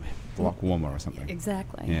engine block warmer or something.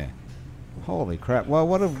 Exactly. Yeah. Holy crap. Well,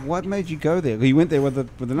 what made you go there? You went there with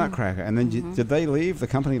the Nutcracker, and then did they leave? The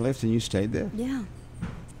company left and you stayed there? Yeah.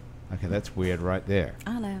 Okay, that's weird right there.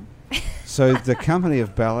 I know. So the company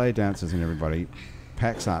of ballet dancers and everybody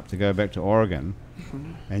packs up to go back to Oregon,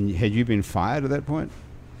 and had you been fired at that point?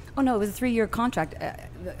 Oh, no, it was a 3-year contract.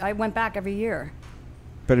 I went back every year.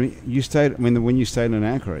 But you stayed, when you stayed in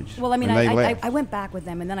Anchorage. Well, and they left. I went back with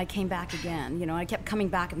them, and then I came back again. I kept coming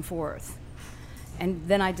back and forth. And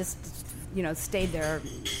then I just, stayed there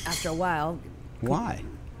after a while. Why?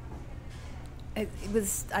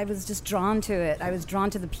 I was just drawn to it. I was drawn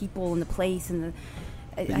to the people and the place and the.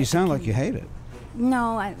 But you sound like you hate it.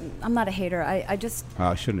 No, I'm not a hater. I just. Oh,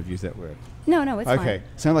 I shouldn't have used that word. No, it's Okay,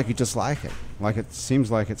 fine. sound like you dislike it. Like it seems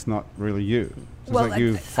like it's not really you. It's Well, like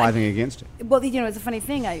you fighting against it. Well, it's a funny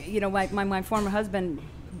thing. My former husband.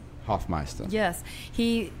 Hofmeister. Yes,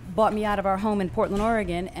 he bought me out of our home in Portland,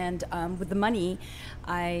 Oregon, and with the money,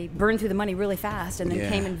 I burned through the money really fast, and then Yeah.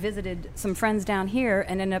 came and visited some friends down here,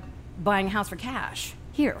 and ended up buying a house for cash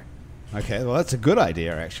here. Okay, well that's a good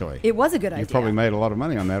idea actually. It was a good idea. You've probably made a lot of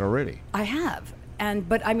money on that already. I have,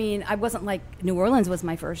 but I mean, I wasn't like New Orleans was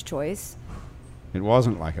my first choice. It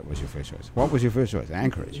wasn't like it was your first choice. What was your first choice?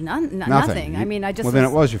 Anchorage? Nothing. I mean, I just. Well, then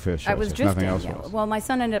it was your first choice. I was if drifting. nothing else Yeah. was. Well, my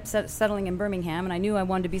son ended up settling in Birmingham, and I knew I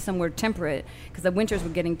wanted to be somewhere temperate because the winters were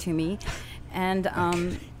getting to me, and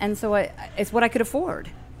so it's what I could afford.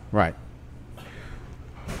 Right.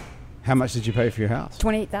 How much did you pay for your house?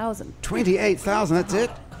 $28,000. 28,000. That's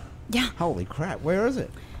it. Yeah, Holy crap! Where is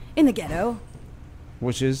it? in the ghetto,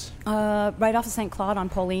 Which is? right off of St. Claude on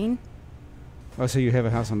Pauline. Oh, so you have a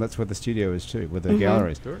house on. That's where the studio is too, with the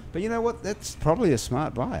galleries. But you know what? That's probably a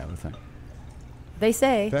smart buy. I would think. They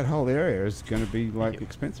say. That whole area is going to be like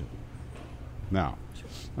expensive. Now,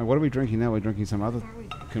 what are we drinking now? We're drinking some other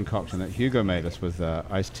concoction that Hugo made us with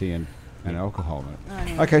iced tea and alcohol in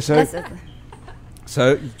it. Okay, so That's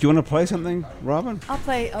it. do you want to play something, Robin? I'll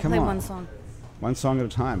play Come on. one song. One song at a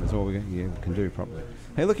time is all we can do probably.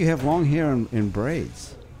 Hey, look, you have long hair in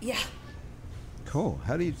braids. Yeah. Cool.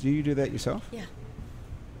 How do you do that yourself? Yeah.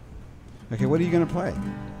 Okay, what are you going to play?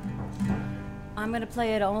 I'm going to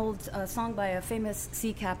play an old song by a famous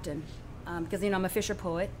sea captain because I'm a fisher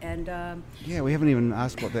poet, and Yeah, we haven't even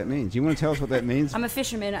asked what that means. You want to tell us what that means? I'm a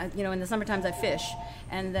fisherman. In the summer times I fish,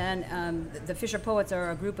 and then the fisher poets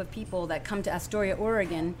are a group of people that come to Astoria,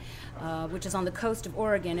 Oregon, which is on the coast of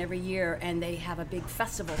Oregon every year, and they have a big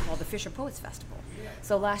festival called the Fisher Poets Festival.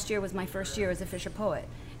 So last year was my first year as a fisher poet,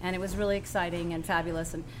 and it was really exciting and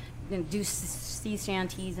fabulous, and do sea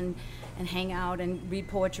shanties and hang out and read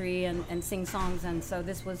poetry and sing songs, and so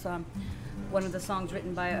this was one of the songs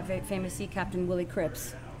written by a very famous sea captain, Willie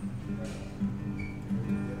Cripps.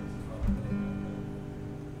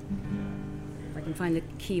 If I can find the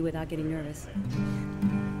key without getting nervous.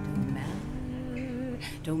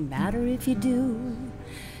 Don't matter if you do.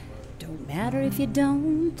 Don't matter if you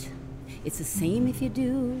don't. It's the same if you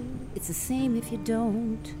do. It's the same if you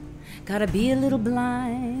don't. Gotta be a little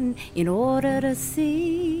blind in order to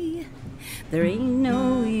see. There ain't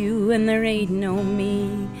no you and there ain't no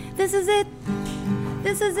me. This is it.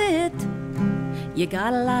 This is it. You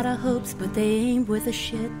got a lot of hopes, but they ain't worth a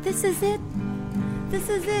shit. This is it. This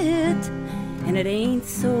is it. And it ain't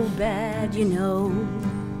so bad, you know.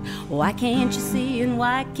 Why can't you see and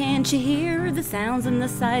why can't you hear the sounds and the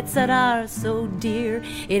sights that are so dear?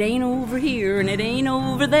 It ain't over here and it ain't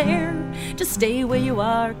over there. Just stay where you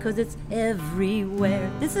are, 'cause it's everywhere.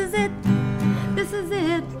 This is it. This is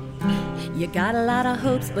it. You got a lot of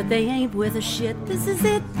hopes, but they ain't worth a shit. This is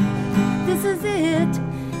it. This is it.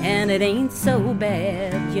 And it ain't so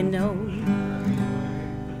bad, you know.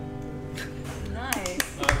 Nice.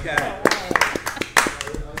 Okay.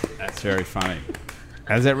 That's very funny.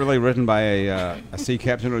 Is that really written by a sea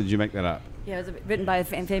captain, or did you make that up? Yeah, it was written by a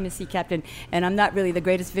famous sea captain, and I'm not really the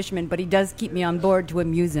greatest fisherman, but he does keep me on board to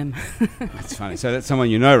amuse him. That's funny. So that's someone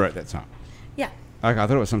you know wrote that song? Yeah. Okay, I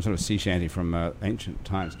thought it was some sort of sea shanty from ancient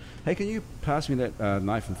times. Hey, can you pass me that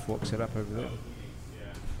knife and fork set up over there?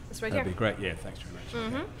 It's right That'd here. be great. Yeah, thanks very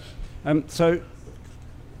much. So,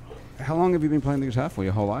 how long have you been playing the guitar for?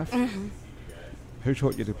 Your whole life? Mm-hmm. Who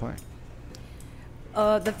taught you to play?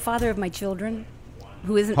 The father of my children,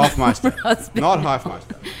 who isn't Hofmeister. my husband. Not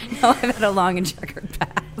Hofmeister. No, I've had a long and checkered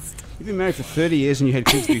past. You've been married for 30 years and you had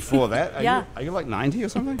kids before that? Yeah. Are you like 90 or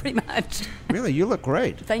something? Pretty much. Really? You look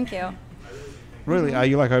great. Thank you. Really? Are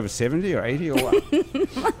you like over 70 or 80 or what?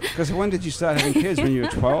 Because when did you start having kids? When you were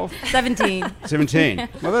 12? 17. 17.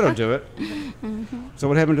 Well, that'll do it. So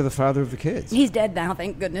what happened to the father of the kids? He's dead now,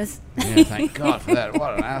 thank goodness. Yeah, thank God for that.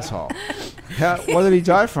 What an asshole. What did he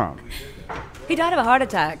die from? He died of a heart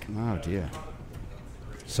attack. Oh, dear.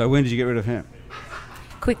 So when did you get rid of him?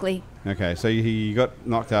 Quickly. Okay, so he got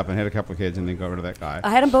knocked up and had a couple of kids and then got rid of that guy. I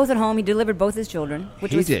had them both at home. He delivered both his children.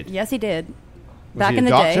 Which He was, did? Yes, he did. Was Back he in a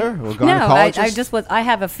the doctor day. or a No, I gynecologist? just was. I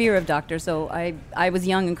have a fear of doctors, so I was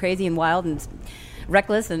young and crazy and wild and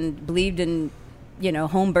reckless and believed in,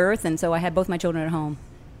 home birth, and so I had both my children at home.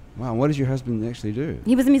 Wow, what did your husband actually do?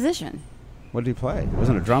 He was a musician. What did he play? He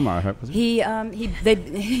wasn't a drummer, I hope, was he? He and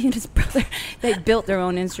his brother, they built their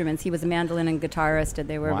own instruments. He was a mandolin and guitarist, and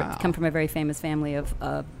they were Wow. come from a very famous family of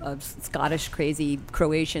Scottish, crazy,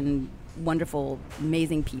 Croatian wonderful,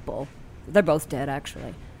 amazing people. They're both dead,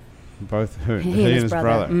 actually. Both who? He and his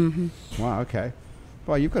brother. Wow, okay.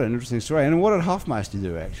 Well, you've got an interesting story. And what did Hofmeister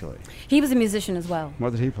do, actually? He was a musician as well.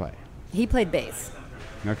 What did he play? He played bass.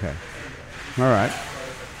 Okay. All right.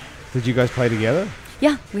 Did you guys play together?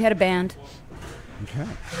 Yeah, we had a band. Okay.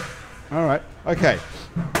 All right. Okay.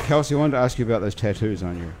 Kelsey, I wanted to ask you about those tattoos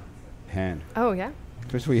on your hand. Oh, yeah?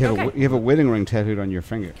 First of all, you have a wedding ring tattooed on your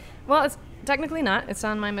finger. Well, it's technically not. It's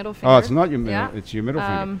on my middle finger. Oh, it's not your middle. Yeah. It's your middle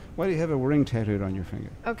finger. Why do you have a ring tattooed on your finger?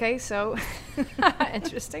 Okay, so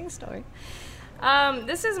interesting story.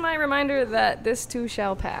 This is my reminder that this too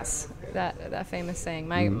shall pass. That famous saying.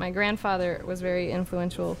 My grandfather was very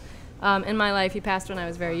influential in my life. He passed when I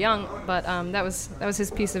was very young, but that was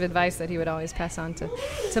his piece of advice that he would always pass on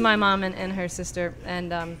to my mom and her sister.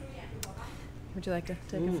 And would you like to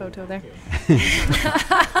take a photo there?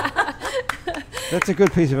 That's a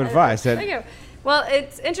good piece of advice. Thank you. Well,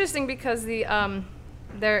 it's interesting because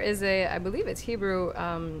there is I believe it's Hebrew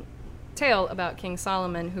tale about King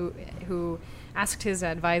Solomon who asked his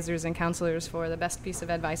advisors and counselors for the best piece of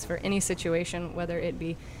advice for any situation, whether it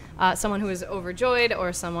be someone who is overjoyed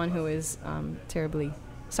or someone who is terribly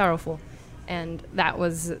sorrowful. And that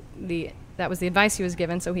was the advice he was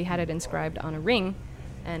given, so he had it inscribed on a ring,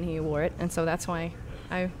 and he wore it, and so that's why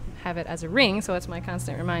I have it as a ring, so it's my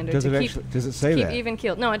constant reminder Does to does it say keep that? even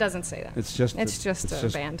keeled. No, it doesn't say that. It's just a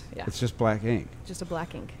band. Yeah, It's just black ink. just a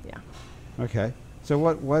black ink. Yeah. Okay. So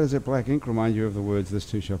why does that black ink remind you of the words "this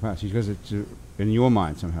too shall pass"? Because it's in your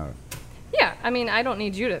mind somehow. Yeah, I mean, I don't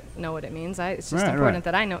need you to know what it means. It's just Right, important right.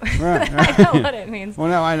 that I know, Right, that I know what it means. Well,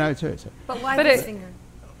 no, I know too. So. But why But this it- finger?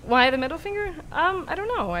 Why the middle finger? I don't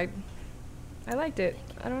know. I liked it.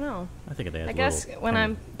 I don't know. I think it adds I a guess little when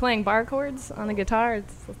permanent- I'm playing bar chords on the guitar,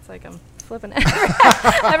 it's like I'm flipping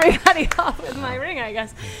everybody off with my ring, I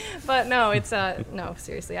guess. But no, it's no,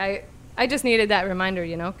 seriously. I just needed that reminder,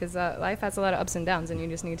 because life has a lot of ups and downs, and you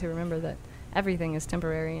just need to remember that everything is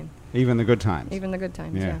temporary, and Even the good times. even the good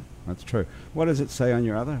times. Yeah. That's true. What does it say on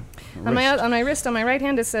your other? On my wrist? on my wrist, on my right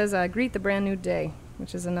hand, it says "Greet the brand new day,"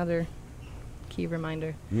 which is another key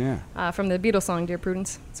reminder Yeah. from the Beatles song "Dear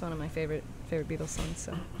Prudence." It's one of my favorite Beatles songs.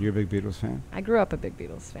 So You're a big Beatles fan. I grew up a big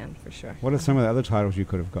Beatles fan for sure. What are some of the other titles you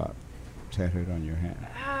could have got tattooed on your hand?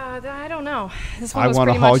 I don't know. This one I was want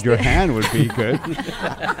to pretty much hold your the- hand would be good.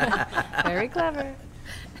 Very clever.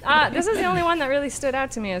 This is the only one that really stood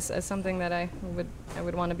out to me as something that I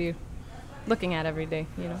would want to be looking at every day.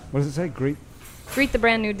 What does it say? Greet Greet the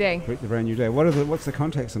brand new day. the brand new day. What's the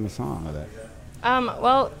context in the song of that?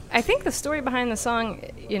 Well, I think the story behind the song,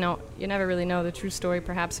 you never really know the true story,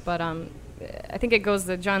 perhaps, but I think it goes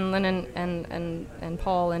that John Lennon and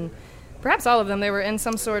Paul and perhaps all of them, they were in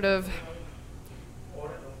some sort of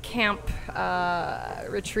camp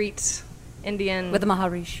retreat, Indian. With the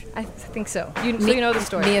Maharishi. I think so. So you know the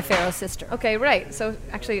story. Mia Farrow's sister. Okay, right. So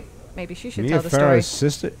actually, maybe she should Mia tell the story. Farrow's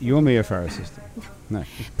sister? You're Mia Farrow's sister. No.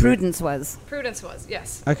 Prudence was. Prudence was,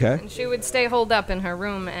 yes. Okay. And she would stay holed up in her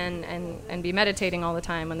room and be meditating all the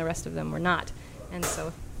time when the rest of them were not. And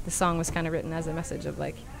so the song was kind of written as a message of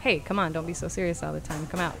like, hey, come on, don't be so serious all the time.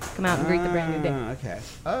 Come out and greet the brand new day. Okay.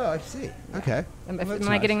 Oh, I see. Okay. Am Well, that's I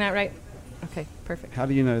nice. getting that right? Okay, perfect. How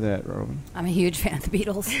do you know that, Robin? I'm a huge fan of the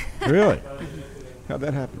Beatles. Really? How'd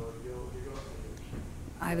that happen?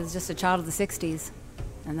 I was just a child of the '60s,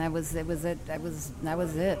 and that was it. That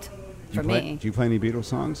was it for Do me. you play any Beatles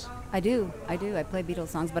songs? I do. I play Beatles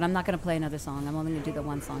songs, but I'm not going to play another song. I'm only going to do the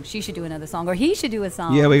one song. She should do another song, or he should do a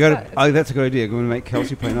song. Yeah, we got good. to. Oh, that's a good idea. We're going to make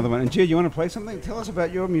Kelsey play another one. And Jed, you want to play something? Tell us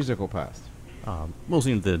about your musical past.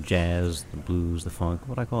 Mostly the jazz, the blues, the funk.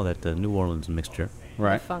 What I call that New Orleans mixture.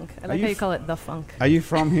 Right. Funk. I Are like you how you f- call it the funk. Are you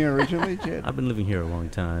from here originally, Jed? I've been living here a long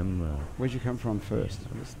time. Where'd you come from first?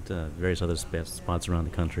 Just various other spots around the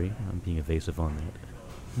country. I'm being evasive on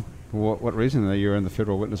that. For what reason? Are you in the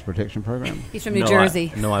Federal Witness Protection Program? He's from New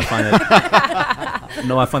Jersey. I find that.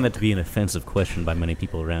 I find that to be an offensive question by many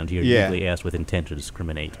people around here. Yeah. Usually asked with intent to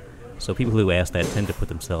discriminate. So people who ask that tend to put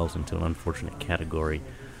themselves into an unfortunate category,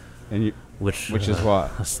 And you, which is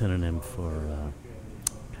what? A synonym for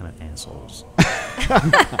kind of assholes.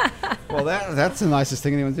 well, that's the nicest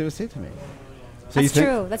thing anyone's ever said to me. So That's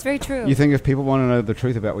true. That's very true. You think if people want to know the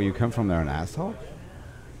truth about where you come from, they're an asshole?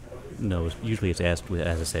 No, usually it's asked,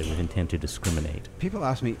 as I said, with intent to discriminate. People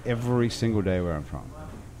ask me every single day where I'm from.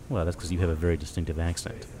 Well, that's because you have a very distinctive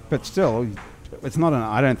accent. But still, it's not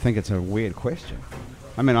I don't think it's a weird question.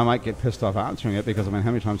 I mean, I might get pissed off answering it because, how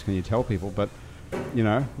many times can you tell people? But,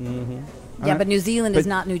 yeah, but New Zealand is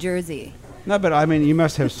not New Jersey. No, but I mean, you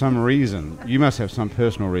must have some reason. You must have some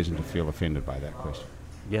personal reason to feel offended by that question.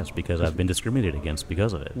 Yes, because I've been discriminated against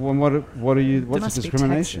because of it. Well, what are you? What's must the be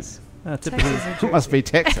discrimination? Texas. Typically, It must be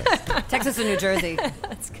Texas. Texas or New Jersey.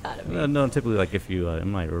 That's gotta be. no, typically, like if you, in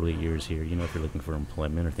my early years here, if you're looking for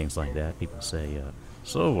employment or things like that, people say,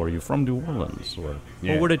 so, are you from New Orleans? Or,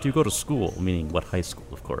 Yeah. where did you go to school? Meaning, what high school,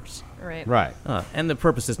 of course. Right. Right. And the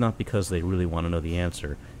purpose is not because they really want to know the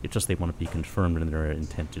answer. It's just they want to be confirmed in their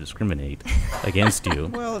intent to discriminate against you.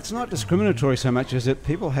 Well, it's not discriminatory so much as that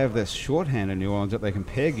people have this shorthand in New Orleans that they can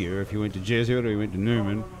peg you. If you went to Jesuit or you went to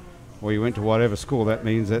Newman or you went to whatever school, that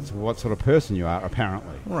means that's what sort of person you are,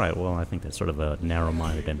 apparently. Right, well, I think that's sort of a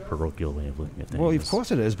narrow-minded and parochial way of looking at things. Well, of course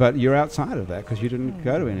it is, but you're outside of that because you didn't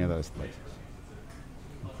go to any of those places.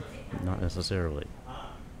 Not necessarily.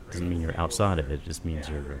 Doesn't mean you're outside of it. It just means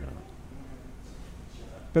you're...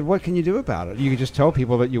 But what can you do about it? You can just tell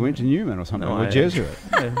people that you went to Newman or something, or Jesuit.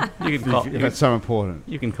 you can call, If that's so important.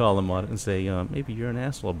 you can call them on it and say, maybe you're an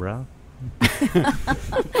asshole, bro.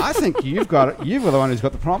 I think you were the one who's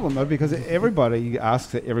got the problem, though, because everybody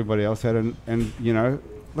asks everybody else that, and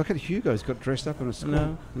look at Hugo. He's got dressed up in a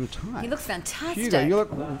school in a tie. He looks fantastic. Hugo, you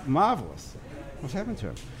look marvelous. What's happened to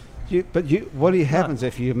him? What happens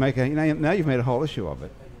if you make now you've made a whole issue of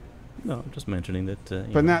it. No, I'm just mentioning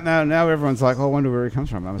that... But now everyone's like, oh, I wonder where he comes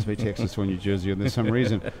from. That must be Texas or New Jersey, and there's some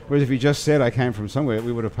reason. Whereas if you just said I came from somewhere,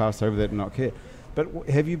 we would have passed over that and not cared. But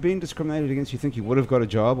have you been discriminated against? You think you would have got a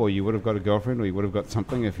job, or you would have got a girlfriend, or you would have got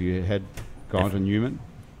something if you had gone to Newman?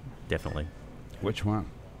 Definitely. Which one?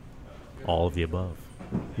 All of the above.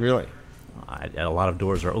 Really? A lot of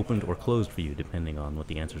doors are opened or closed for you, depending on what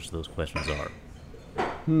the answers to those questions are.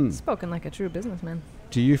 Spoken like a true businessman.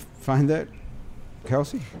 Do you find that,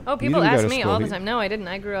 Kelsey? Oh, You people didn't go ask to me school, all the did you? time. No, I didn't.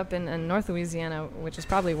 I grew up in North Louisiana, which is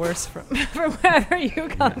probably worse from wherever you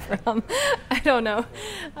come from. I don't know.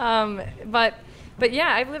 But yeah,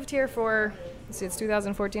 I've lived here for, it's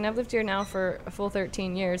 2014. I've lived here now for a full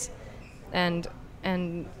 13 years. And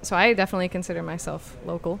so I definitely consider myself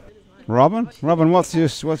local. Robin, what's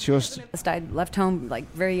your I left home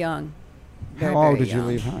like very young. Very, How old very did you young.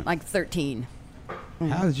 leave home? Like 13.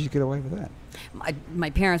 How did you get away with that? My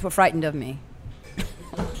parents were frightened of me.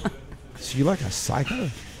 So you like a psycho?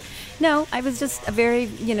 No, I was just a very,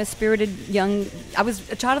 spirited young. I was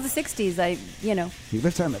a child of the 60s. You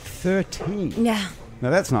left home at 13. Yeah. Now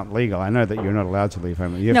that's not legal. I know that you're not allowed to leave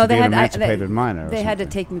home. You have No, to be they an had emancipated minor. They had to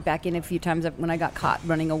take me back in a few times when I got caught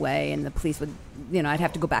running away, and the police would, I'd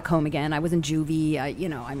have to go back home again. I was in juvie.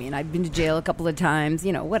 I'd been to jail a couple of times.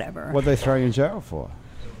 Whatever. What did they throw you in jail for?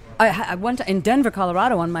 I went in Denver,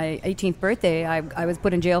 Colorado, on my 18th birthday. I was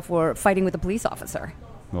put in jail for fighting with a police officer.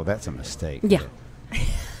 Well, that's a mistake. Yeah.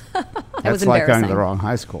 That's was like going to embarrassing. the wrong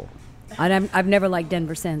high school. I've never liked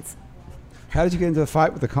Denver since. How did you get into a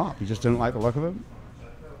fight with the cop? You just didn't like the look of him?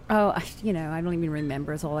 Oh, I don't even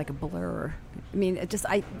remember. It's all like a blur. I mean,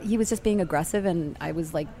 he was just being aggressive, and I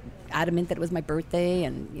was like adamant that it was my birthday,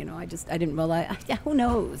 and I didn't realize. Yeah, who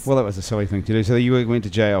knows? Well, that was a silly thing to do. So you went to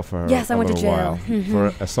jail for Yes, a I went to little jail.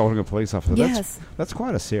 while for assaulting a police officer. Yes. That's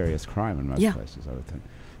quite a serious crime in most Yeah. places, I would think.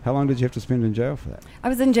 How long did you have to spend in jail for that? I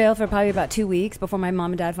was in jail for probably about 2 weeks before my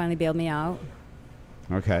mom and dad finally bailed me out.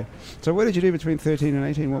 Okay. So what did you do between 13 and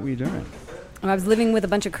 18? What were you doing? I was living with a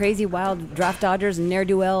bunch of crazy, wild draft dodgers and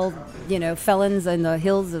ne'er-do-well, felons in the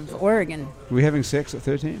hills of Oregon. Were you having sex at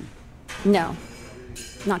 13? No,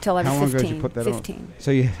 not till I was How long 15. ago did you put that 15. on?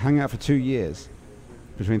 So you hung out for 2 years,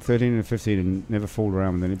 between 13 and 15, and never fooled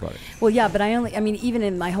around with anybody. Well, yeah, but even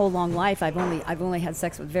in my whole long life, I've only had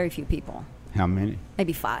sex with very few people. How many?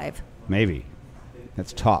 Maybe 5. Maybe.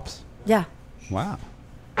 That's tops. Yeah. Wow.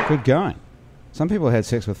 Good going. Some people had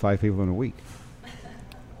sex with 5 people in a week.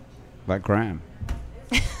 Like Graham.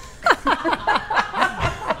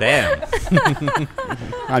 Damn.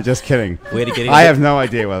 I'm just kidding. Way to get I have no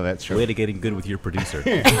idea whether that's true. Way to getting good with your producer.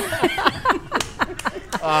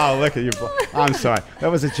 Oh, look at you. I'm sorry. That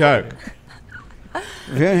was a joke.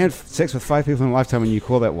 Have you ever had sex with 5 people in a lifetime and you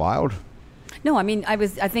call that wild? No, I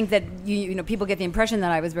think that people get the impression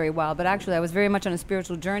that I was very wild, but actually I was very much on a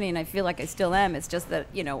spiritual journey, and I feel like I still am. It's just that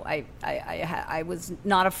I was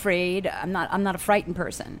not afraid. I'm not a frightened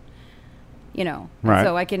person. Right.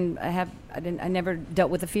 So I never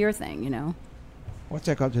dealt with the fear thing. What's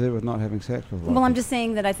that got to do with not having sex with a lot Well, of I'm people? just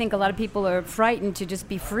saying that I think a lot of people are frightened to just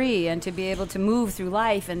be free and to be able to move through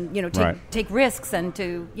life and Right. take risks and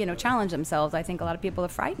to challenge themselves. I think a lot of people are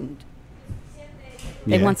frightened.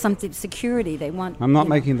 They Yeah. want something security. They want. I'm not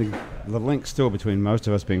making the link still between most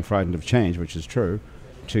of us being frightened of change, which is true,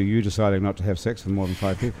 to you deciding not to have sex with more than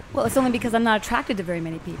 5 people. Well, it's only because I'm not attracted to very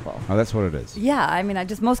many people. Oh, that's what it is. Yeah,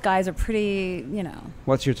 most guys are pretty,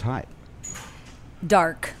 What's your type?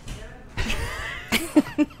 dark.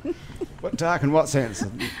 What dark in what sense?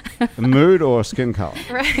 The mood or skin color?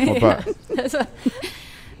 Right. Or both?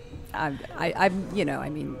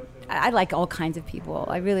 I like all kinds of people.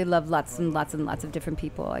 I really love lots and lots and lots of different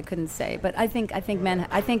people. I couldn't say, but I think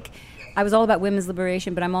I was all about women's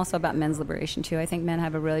liberation, but I'm also about men's liberation too. I think men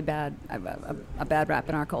have a really bad rap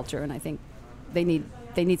in our culture, and I think they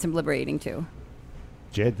need some liberating too.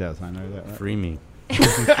 Jed does, I know that. Right? Free me.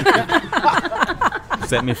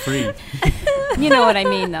 Set me free. You know what I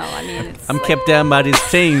mean, though. I mean, it's I'm kept down by these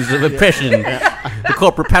chains of oppression, the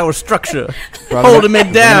corporate power structure, Brother, holding me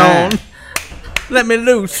down. man. Let me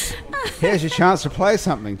loose. Here's your chance to play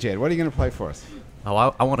something, Jed. What are you going to play for us? Oh,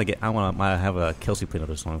 I want to have a Kelsey play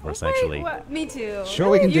another song for us, actually. Me too. Sure,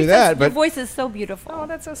 we can do your that, your but voice is so beautiful. Oh,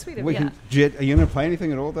 that's so sweet of we you. can. Jed, are you going to play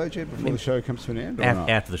anything at all, though, Jed, before the show comes to an end? Or not?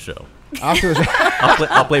 After the show. After the show.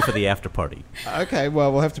 I'll play for the after party. Okay,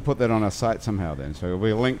 well, we'll have to put that on our site somehow then, so there'll be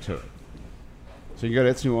a link to it. So you can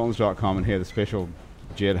go to itsneworleans.com and hear the special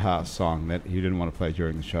Jed Haas song that you didn't want to play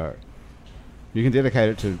during the show. You can dedicate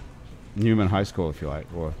it to Newman High School if you like,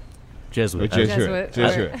 or Jesuit. Jesuit.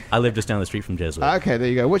 Jesuit. I live just down the street from Jesuit. Okay, there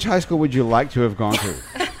you go. Which high school would you like to have gone to?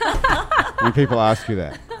 When people ask you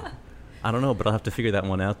that. I don't know, but I'll have to figure that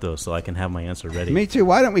one out, though, so I can have my answer ready. Me too.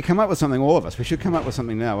 Why don't we come up with something, all of us? We should come up with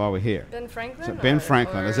something now while we're here. Ben Franklin? So Ben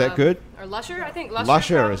Franklin, is that good? Or Lusher? I think Lusher.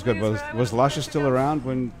 Lusher is good. probably Was where I was would Lusher like to still go. around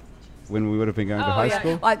when we would have been going to Oh, high yeah.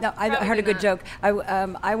 school? I heard a Probably good not. joke.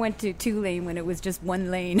 I went to 2-lane when it was just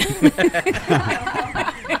 1 lane.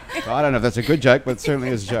 Well, I don't know if that's a good joke, but it certainly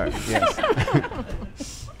is a joke. Yes.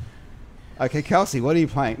 Okay, Kelsey, what are you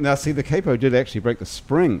playing? Now, see, the capo did actually break the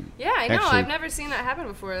spring. Yeah, I know. Actually, I've never seen that happen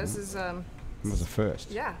before. This is, It was a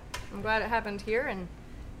first. yeah. I'm glad it happened here and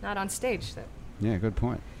not on stage. That, Yeah, good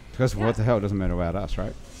point. Because Yeah. what the hell, it doesn't matter about us,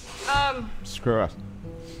 right? Screw us.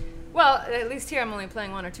 well, at least here I'm only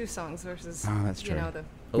playing 1 or 2 songs versus, Oh, that's true. you know, the.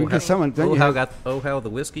 Because someone, don't you have- how the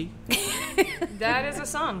whiskey? That is a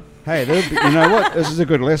song. Hey, you know what? This is a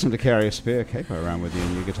good lesson to carry a spare capo around with you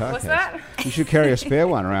in your guitar What's case. that? You should carry a spare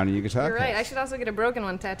one around in your guitar You're case. right. I should also get a broken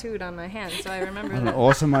one tattooed on my hand, so I remember What an that.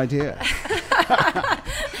 awesome idea.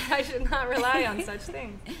 I should not rely on such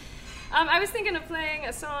things. I was thinking of playing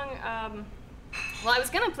a song. Well, I was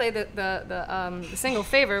gonna play the single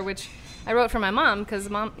 "Favor," which I wrote for my mom because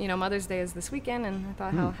Mother's Day is this weekend, and I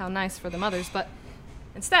thought how nice for the mothers. But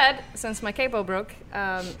instead, since my capo broke,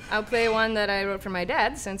 I'll play one that I wrote for my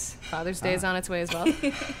dad since Father's Day is on its way as well.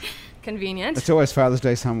 Convenient. It's always Father's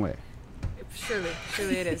Day somewhere.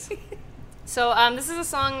 Surely it is. So this is a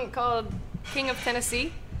song called "King of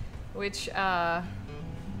Tennessee," which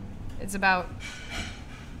is about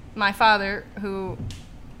my father who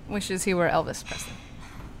wishes he were Elvis Presley.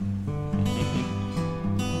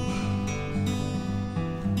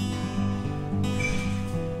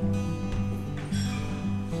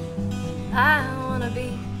 I wanna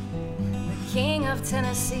be the king of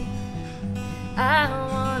Tennessee. I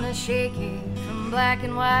wanna shake it from black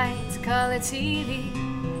and white to color TV.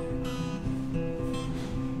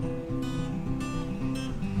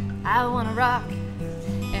 I wanna rock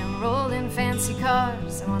and roll in fancy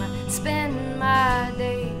cars. I wanna spend my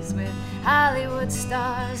days with Hollywood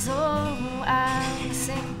stars. Oh, I wanna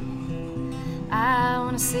sing. I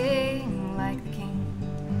wanna sing like the king.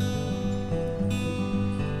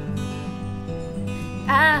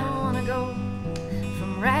 I wanna go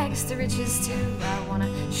from rags to riches too. I wanna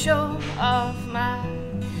show off my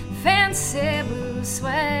fancy blue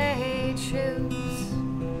suede shoes.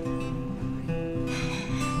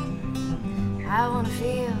 I wanna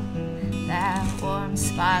feel that warm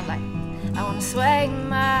spotlight. I wanna sway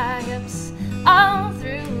my hips all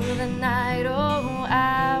through the night. Oh,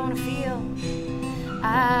 I wanna feel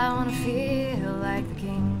like the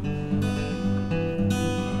king.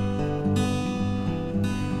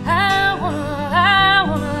 I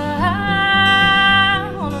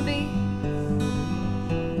wanna be.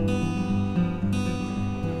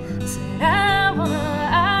 Said I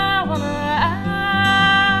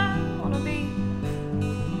wanna be.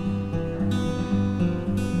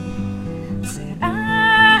 Said I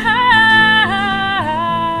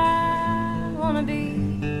wanna be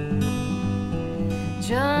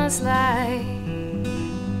just like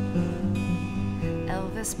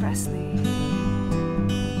Elvis Presley.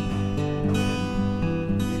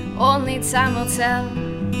 Only time will tell,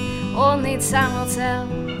 only time will tell,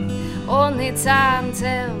 only time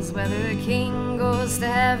tells whether a king goes to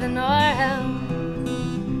heaven or hell.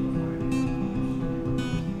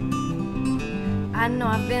 I know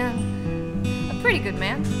I've been a pretty good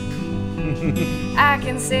man. I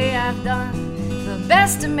can say I've done the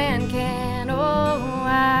best a man can. Oh,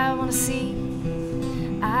 I wanna see,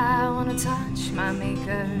 I wanna touch my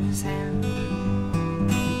maker's hand.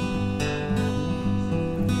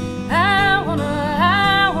 I wanna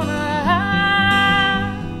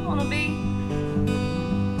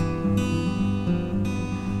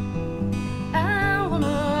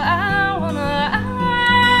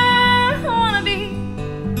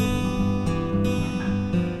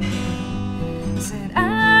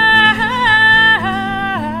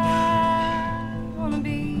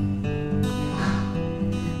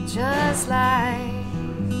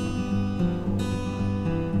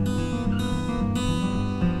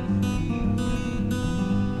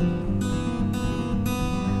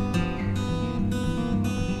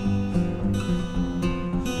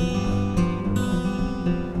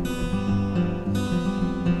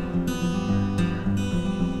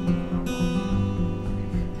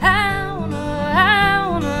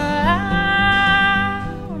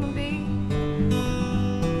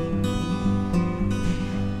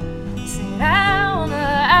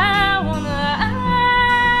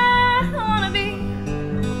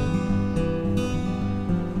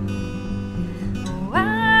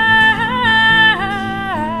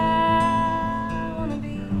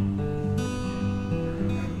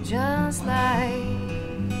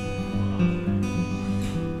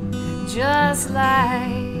just like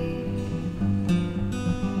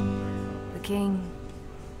the king.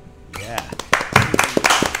 Yeah.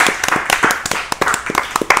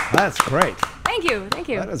 That's great. Thank you, thank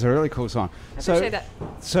you. That is a really cool song. I appreciate that.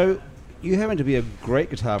 So you happen to be a great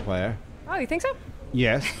guitar player. Oh, you think so?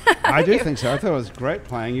 Yes, I do think so. I thought it was great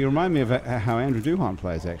playing. You remind me of how Andrew Duhon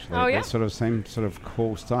plays, actually. Oh, yeah? That sort of same sort of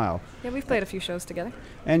cool style. Yeah, we've played a few shows together.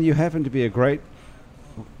 And you happen to be a great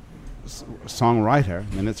songwriter.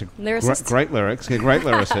 I mean, it's a Lyricist. great lyrics, a great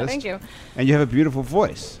lyricist. Thank you. And you have a beautiful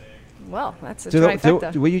voice. Well, that's a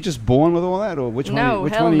trifecta. Were you just born with all that, or which No,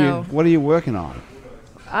 one? hell Are no. you? What are you working on?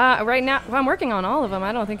 Right now, well, I'm working on all of them.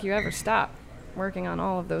 I don't think you ever stop working on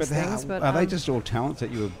all of those things. But are they just all talents that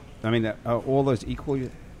you? I mean, are all those equal?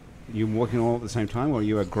 You working all at the same time, or are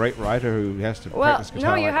you a great writer who has to practice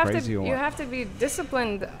guitar like crazy? You have to be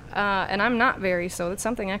disciplined, and I'm not very. So that's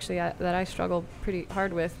something actually that I struggle pretty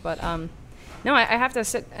hard with. But no, I have to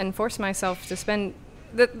sit and force myself to spend.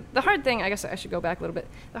 The hard thing, I guess I should go back a little bit.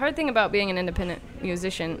 The hard thing about being an independent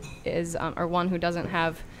musician is, or one who doesn't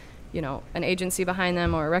have, an agency behind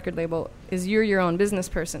them or a record label, is you're your own business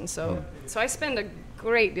person. So I spend a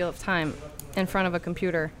great deal of time in front of a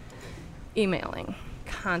computer, emailing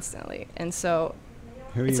constantly, and so.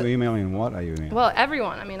 Who are you emailing and what are you emailing? Well,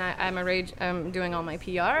 everyone. I mean, I'm doing all my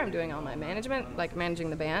PR. I'm doing all my management, like managing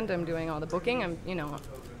the band. I'm doing all the booking. I'm,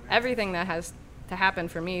 everything that has to happen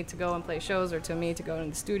for me to go and play shows or to me to go in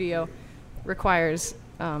the studio requires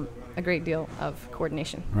a great deal of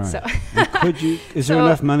coordination. Right. So is there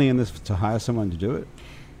enough money in this to hire someone to do it?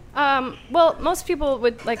 Well, most people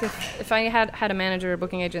would, like, if I had a manager or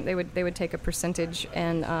booking agent, they would take a percentage,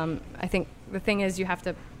 and I think the thing is you have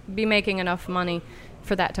to be making enough money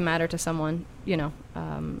for that to matter to someone,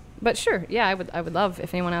 But sure, yeah, I would love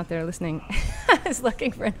if anyone out there listening is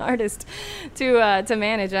looking for an artist to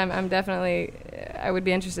manage. I'm definitely, I would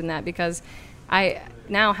be interested in that, because I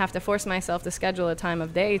now have to force myself to schedule a time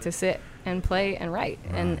of day to sit and play and write,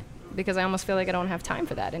 and because I almost feel like I don't have time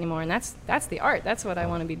for that anymore, and that's the art. That's what I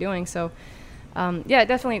want to be doing. So, yeah,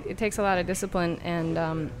 it takes a lot of discipline,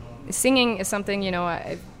 and singing is something, you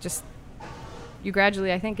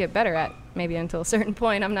gradually, I think, get better at, maybe until a certain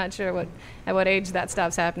point. I'm not sure at what age that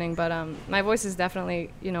stops happening, but my voice has definitely,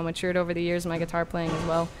 matured over the years, my guitar playing as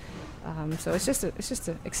well. So it's just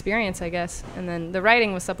an experience, I guess. And then the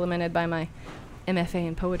writing was supplemented by my MFA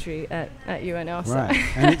in poetry at UNO. So. Right,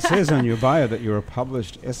 and it says on your bio that you're a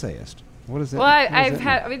published essayist. What is that?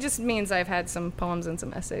 Well, it just means I've had some poems and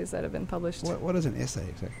some essays that have been published. What is an essay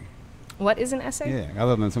exactly? What is an essay? Yeah,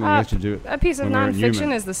 other than something you have to do. A piece of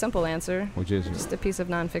nonfiction is the simple answer. Which is just a piece of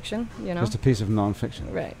nonfiction, Just a piece of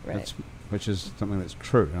nonfiction. Right. Which is something that's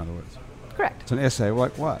true, in other words. Correct. It's an essay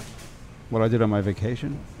like what? What I did on my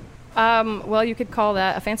vacation? Well, you could call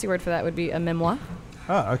that, a fancy word for that would be a memoir.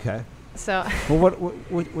 Oh, okay. So. Well,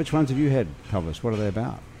 which ones have you had published? What are they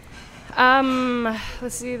about?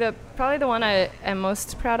 Let's see. Probably the one I am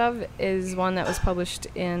most proud of is one that was published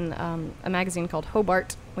in a magazine called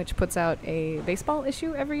Hobart, which puts out a baseball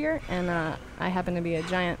issue every year, and I happen to be a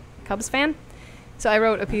giant Cubs fan, so I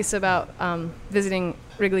wrote a piece about visiting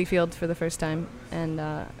Wrigley Field for the first time, and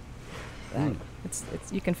it's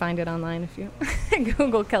you can find it online if you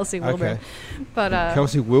Google Kelsey Wilburn. Okay. But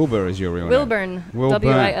Kelsey Wilbur is your real Wilburn, name.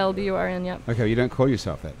 Wilburn. Wilburn. Yep. Okay, you don't call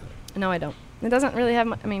yourself that, though. No, I don't. It doesn't really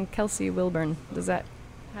have. Kelsey Wilburn. Does that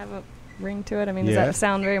have a ring to it? I mean, does that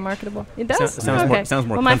sound very marketable? It does. Sounds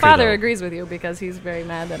more. Well, my father agrees with you because he's very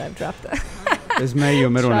mad that I've dropped that. Is May your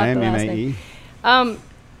middle name? M-A-E?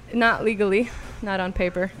 Not legally, not on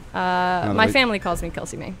paper. My family calls me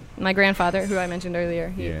Kelsey May. My grandfather, who I mentioned earlier,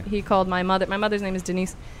 he called my mother. My mother's name is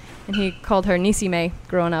Denise, and he called her Niecy May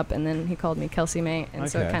growing up, and then he called me Kelsey May, and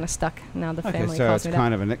so it kind of stuck. Now the family calls me that. So it's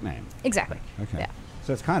kind of a nickname. Exactly. Okay. Yeah.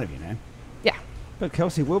 So it's kind of your name. Yeah. But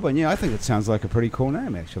Kelsey Wilburn, I think it sounds like a pretty cool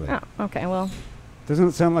name, actually. Oh, okay. Well. Doesn't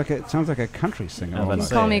it sound like it sounds like a country singer? You can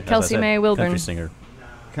call me Kelsey May Wilburn. Country singer.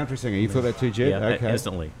 Country singer. You thought that too, Jed? Yeah, okay.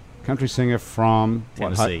 instantly. Country singer from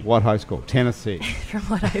Tennessee. What high school? Tennessee. From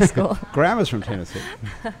what high school? Grandma's from Tennessee.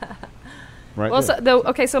 Right. Well,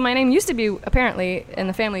 so my name used to be, apparently, in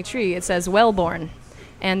the family tree, it says Wellborn,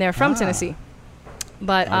 and they're from Tennessee.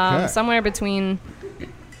 But somewhere between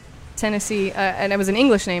Tennessee, and it was an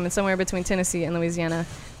English name, and somewhere between Tennessee and Louisiana,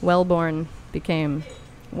 Wellborn became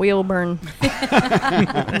Wheelburn.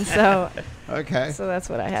 And so that's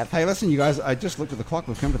what I have. Hey, listen, you guys, I just looked at the clock.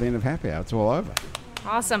 We've come to the end of happy hour. It's all over.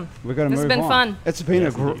 Awesome. We've got to move on. This has been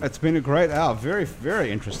fun. It's been a great hour. Very,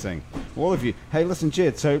 very interesting. All of you. Hey, listen,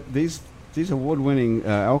 Jed, so these award-winning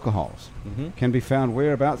alcohols can be found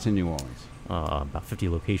whereabouts in New Orleans? about 50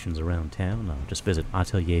 locations around town. Just visit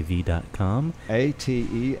atelierv.com.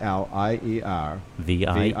 ATELIER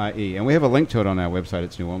VIE. And we have a link to it on our website.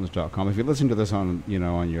 It's neworleans.com. If you listen to this on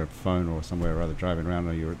your phone or somewhere or other, driving around,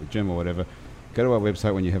 or you're at the gym or whatever, go to our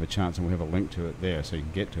website when you have a chance, and we have a link to it there so you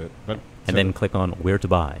can get to it. And then click on Where to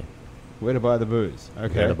Buy. Where to buy the booze.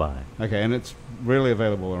 Okay. Where to buy. Okay, and it's really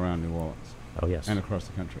available around New Orleans. Oh, yes. And across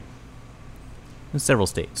the country. In several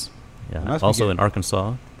states. Yeah. Must be Also good. in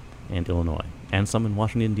Arkansas and Illinois. And some in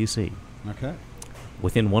Washington, D.C. Okay.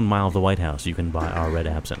 Within 1 mile of the White House, you can buy our red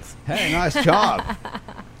absinthe. Hey, nice job.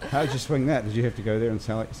 How'd you swing that? Did you have to go there and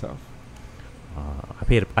sell it yourself?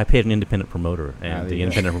 I paid an independent promoter, and there the you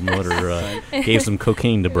go. independent promoter gave some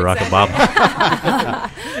cocaine to Barack Obama.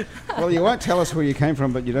 Well, you won't tell us where you came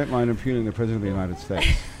from, but you don't mind impugning the President of the United States.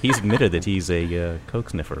 He's admitted that he's a coke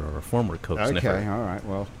sniffer, or a former coke sniffer. Okay, all right.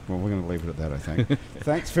 Well, we're going to leave it at that, I think.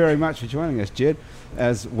 Thanks very much for joining us, Jed.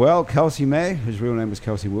 As well, Kelsey May, whose real name is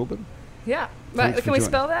Kelsey Wilburn. Yeah. Thanks But for can we joining.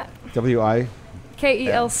 spell that? W-I...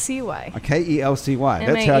 K-E-L-C-Y. K-E-L-C-Y.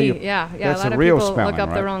 That's how M-A-E. you... Yeah. that's a lot the of real people spelling, look up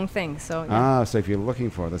right? the wrong thing. So yeah. So if you're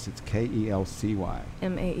looking for this, it's K-E-L-C-Y.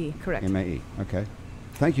 M-A-E. Correct. M-A-E. Okay.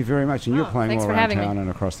 Thank you very much. And you're Oh, playing thanks all for around having me. town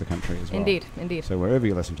and across the country as well. Indeed. Indeed. So wherever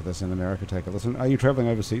you listen to this in America, take a listen. Are you traveling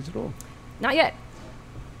overseas at all? Not yet.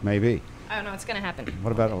 Maybe. I don't know. It's going to happen.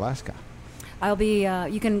 What about Alaska? I'll be,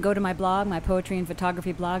 you can go to my blog, my poetry and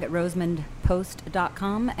photography blog at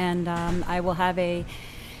rosamondpost.com, and I will have a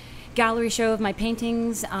gallery show of my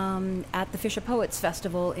paintings at the Fisher Poets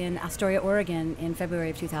Festival in Astoria, Oregon in February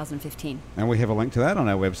of 2015. And we have a link to that on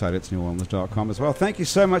our website, it's neworleans.com as well. Thank you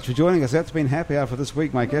so much for joining us. That's been Happy Hour for this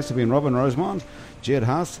week. My guests have been Robin Rosemond, Jed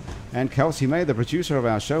Haas, and Kelsey May. The producer of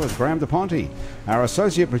our show is Graham DePonte. Our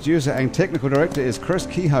associate producer and technical director is Chris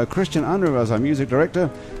Kehoe. Christian Unruh is our music director,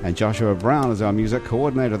 and Joshua Brown is our music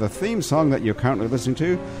coordinator. The theme song that you're currently listening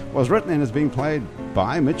to was written and is being played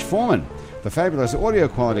by Mitch Foreman. The fabulous audio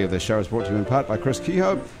quality of this show is brought to you in part by Chris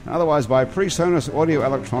Kehoe, and otherwise by PreSonus Audio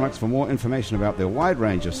Electronics. For more information about their wide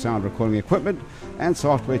range of sound recording equipment and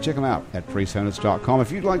software, check them out at presonus.com.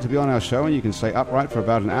 If you'd like to be on our show and you can stay upright for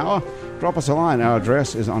about an hour, drop us a line. Our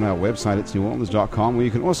address is on our website, it's neworleans.com, where you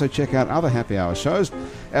can also check out other Happy Hour shows,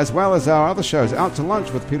 as well as our other shows. Out to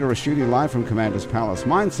Lunch with Peter Raschuti, live from Commander's Palace.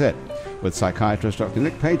 Mindset with psychiatrist Dr.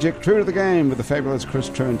 Nick Pajek. True to the Game with the fabulous Chris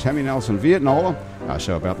True and Tammy Nelson. Vietnola, our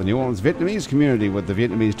show about the New Orleans Vietnamese community with the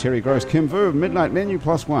Vietnamese Terry Gross, Kim Vu. Midnight Menu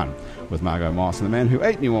 +1 with Margot Moss and the man who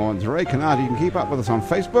ate New Orleans, Ray Canard. You can keep up with us on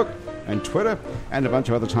Facebook and Twitter and a bunch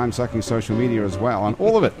of other time-sucking social media as well. On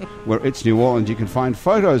all of it, where It's New Orleans, you can find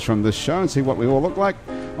photos from this show and see what we all look like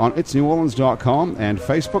on itsneworleans.com and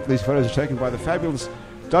Facebook. These photos are taken by the fabulous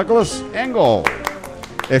Douglas Engel.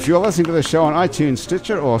 If you're listening to the show on iTunes,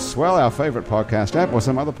 Stitcher, or Swell, our favorite podcast app, or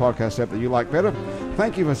some other podcast app that you like better,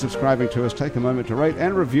 thank you for subscribing to us. Take a moment to rate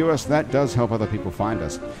and review us. That does help other people find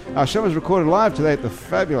us. Our show is recorded live today at the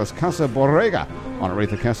fabulous Casa Borrega on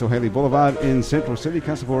Aretha Castle Haley Boulevard in Central City.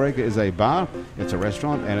 Casa Borrega is a bar, it's a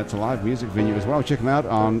restaurant, and it's a live music venue as well. Check them out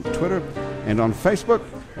on Twitter and on Facebook.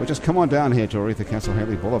 Or just come on down here to Aretha Castle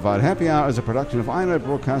Haley Boulevard. Happy Hour is a production of I Know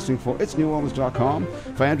Broadcasting for itsneworleans.com.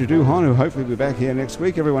 For Andrew Duhon, who hopefully will be back here next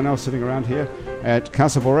week. Everyone else sitting around here at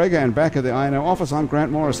Casa Borrega and back at the I Know office, I'm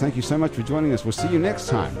Grant Morris. Thank you so much for joining us. We'll see you next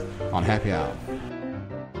time on Happy Hour.